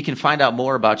 and you can find out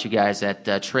more about you guys at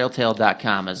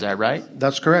trailtail.com. Is that right?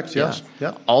 That's correct. Yes.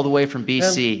 Yeah. All the way from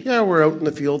BC. And, we're out in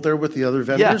the field there with the other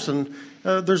vendors, and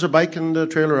there's a bike and a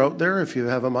trailer out there. If you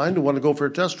have a mind and want to go for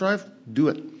a test drive, do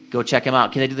it. Go check them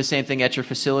out. Can they do the same thing at your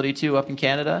facility too, up in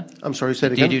Canada? I'm sorry, say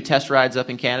it again. again. Do you do test rides up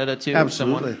in Canada too?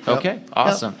 Absolutely. Yep. Okay,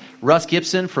 awesome. Yep. Russ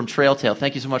Gibson from Trailtail.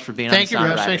 Thank you so much for being on the Sound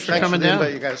Rider Thanks for Show. coming down.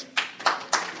 Invite you guys.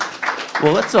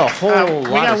 Well, that's a whole lot of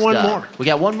stuff. We got one more. We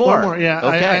got one more. One more, yeah.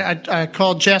 Okay. I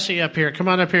called Jesse up here. Come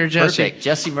on up here, Jesse. Perfect.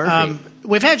 Jesse Murphy.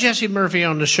 We've had Jesse Murphy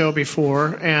on the show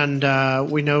before, and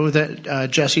we know that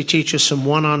Jesse teaches some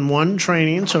one-on-one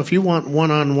training. So if you want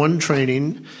one-on-one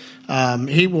training,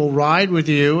 he will ride with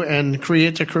you and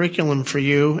create the curriculum for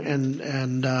you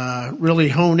and really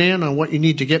hone in on what you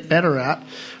need to get better at.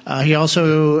 He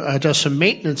also does some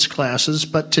maintenance classes,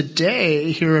 but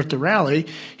today here at the rally,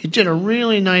 he did a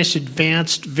really nice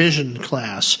advanced vision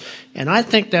class. And I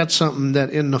think that's something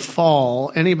that in the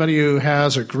fall, anybody who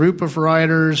has a group of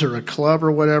riders or a club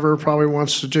or whatever probably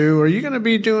wants to do. Are you going to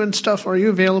be doing stuff? Are you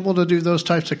available to do those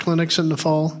types of clinics in the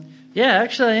fall? Yeah,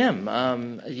 actually I am.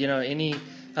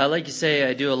 Like you say,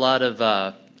 I do a lot of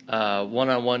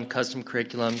one-on-one custom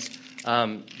curriculums.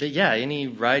 But yeah, any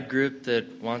ride group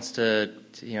that wants to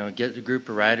get a group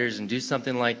of riders and do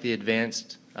something like the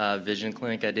advanced vision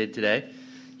clinic I did today,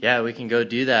 yeah, we can go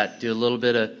do that. Do a little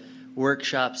bit of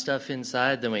workshop stuff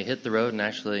inside, then we hit the road and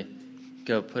actually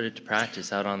go put it to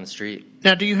practice out on the street.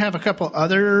 Now, do you have a couple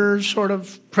other sort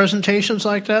of presentations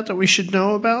like that we should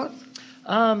know about?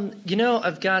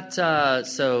 I've got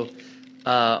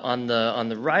on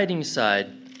the riding side,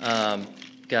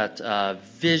 got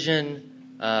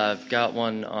vision. I've got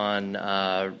one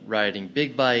on riding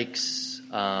big bikes,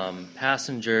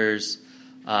 passengers,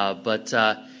 but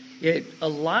a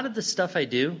lot of the stuff I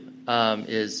do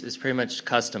is pretty much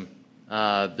custom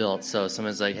built. So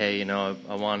someone's like, hey,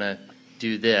 I want to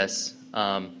do this,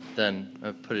 then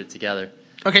I put it together.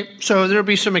 Okay, so there'll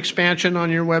be some expansion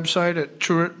on your website at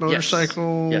Truett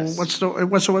Motorcycle. Yes. What's the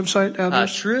website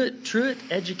address?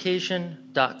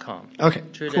 TruettEducation.com. Okay,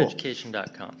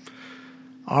 TruettEducation.com.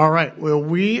 All right. Well,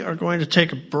 we are going to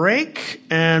take a break,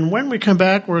 and when we come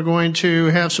back, we're going to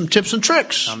have some tips and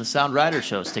tricks on the Sound Rider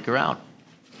Show. Stick around.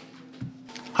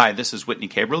 Hi, this is Whitney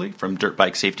Caberly from Dirt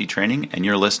Bike Safety Training, and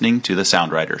you're listening to the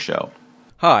Sound Rider Show.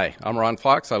 Hi, I'm Ron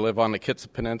Fox. I live on the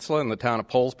Kitsap Peninsula in the town of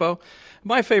Poulsbo.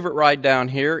 My favorite ride down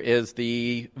here is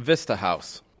the Vista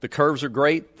House. The curves are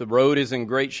great, the road is in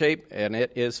great shape, and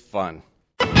it is fun.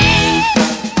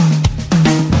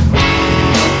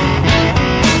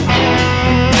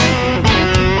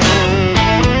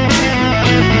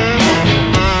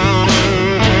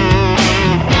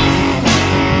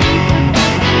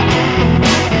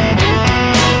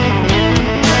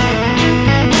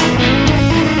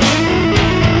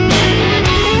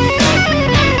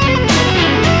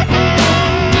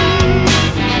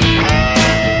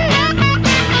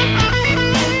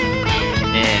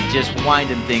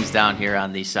 Winding things down here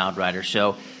on the Sound Rider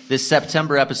Show. This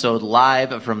September episode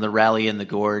live from the rally in the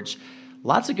Gorge.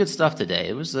 Lots of good stuff today.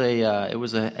 It was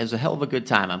a hell of a good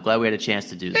time. I'm glad we had a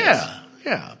chance to do this.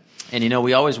 Yeah. And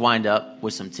we always wind up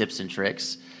with some tips and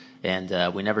tricks,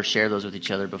 and we never share those with each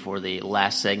other before the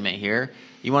last segment here.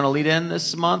 You want to lead in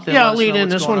this month? Yeah, I'll lead in.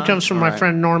 This one comes from my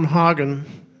friend Norm Hogan.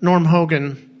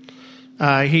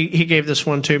 He gave this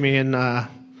one to me, and I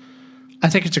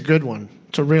think it's a good one.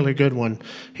 It's a really good one.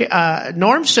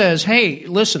 Norm says, hey,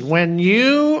 listen, when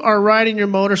you are riding your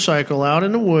motorcycle out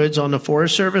in the woods on the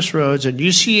Forest Service roads and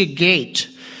you see a gate,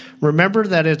 remember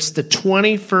that it's the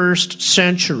 21st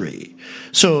century.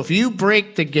 So if you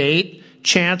break the gate,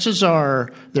 chances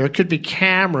are there could be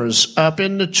cameras up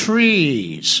in the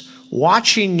trees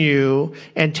watching you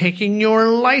and taking your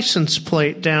license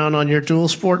plate down on your dual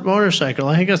sport motorcycle.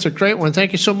 I think that's a great one.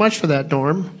 Thank you so much for that,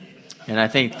 Norm. And I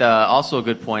think also a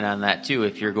good point on that, too,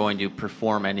 if you're going to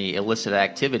perform any illicit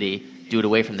activity, do it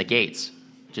away from the gates,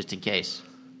 just in case.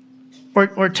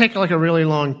 Or take like a really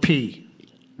long pee.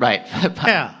 Right.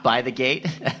 By the gate?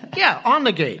 Yeah, on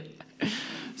the gate.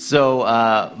 So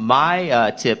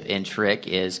my tip and trick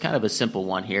is kind of a simple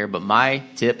one here, but my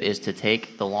tip is to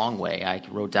take the long way. I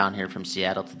rode down here from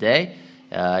Seattle today,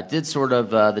 did sort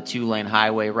of the 2-lane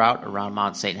highway route around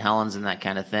Mount St. Helens and that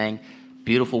kind of thing.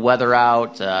 beautiful weather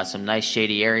out, some nice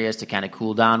shady areas to kind of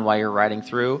cool down while you're riding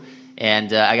through.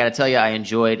 And I got to tell you, I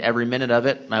enjoyed every minute of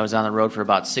it. I was on the road for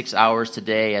about 6 hours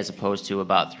today as opposed to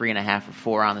about 3.5 or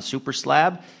 4 on the Super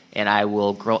Slab. And I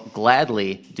will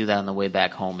gladly do that on the way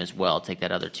back home as well, take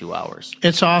that other 2 hours.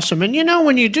 It's awesome. And,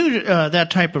 when you do that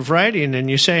type of riding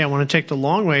and you say, I want to take the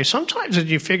long way, sometimes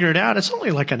as you figure it out, it's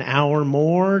only like an hour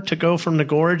more to go from the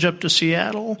Gorge up to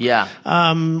Seattle. Yeah.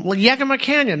 Yakima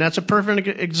Canyon, that's a perfect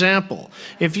example.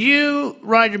 If you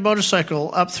ride your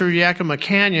motorcycle up through Yakima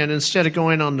Canyon instead of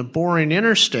going on the boring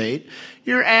interstate,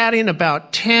 you're adding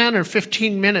about 10 or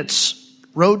 15 minutes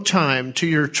road time to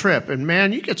your trip, and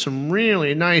man, you get some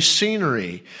really nice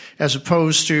scenery as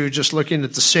opposed to just looking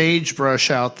at the sagebrush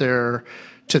out there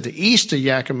to the east of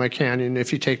Yakima Canyon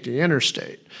if you take the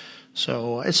interstate.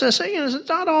 So it's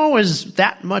not always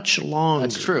that much longer.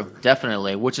 That's true,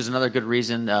 definitely, which is another good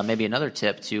reason, maybe another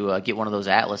tip to get one of those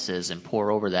atlases and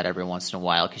pour over that every once in a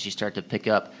while, because you start to pick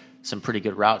up some pretty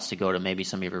good routes to go to maybe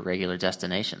some of your regular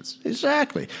destinations.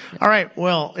 Exactly. Yeah. All right.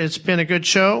 Well, it's been a good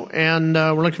show, and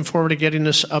we're looking forward to getting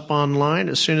this up online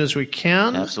as soon as we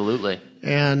can. Absolutely.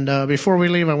 And before we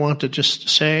leave, I want to just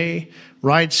say,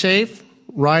 ride safe,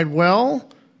 ride well,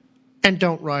 and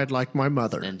don't ride like my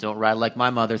mother. And don't ride like my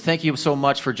mother. Thank you so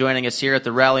much for joining us here at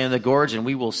the Rally in the Gorge, and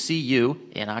we will see you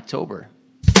in October.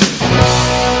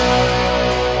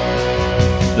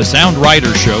 The Sound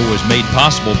Rider Show was made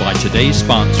possible by today's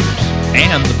sponsors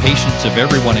and the patience of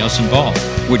everyone else involved,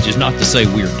 which is not to say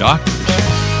we're doctors.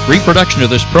 Reproduction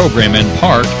of this program in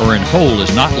part or in whole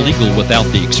is not legal without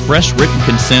the express written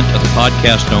consent of the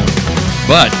podcast owner.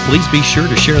 But please be sure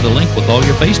to share the link with all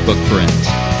your Facebook friends.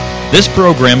 This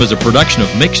program is a production of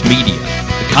Mixed Media.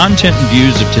 The content and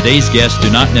views of today's guests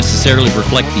do not necessarily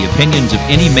reflect the opinions of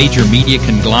any major media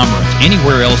conglomerate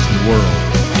anywhere else in the world,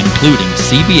 including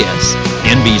CBS,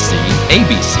 NBC,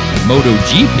 ABC,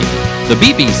 MotoGP, the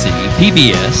BBC,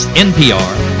 PBS,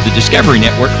 NPR, the Discovery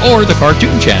Network, or the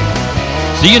Cartoon Channel.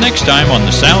 See you next time on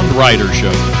the Sound Rider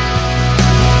Show.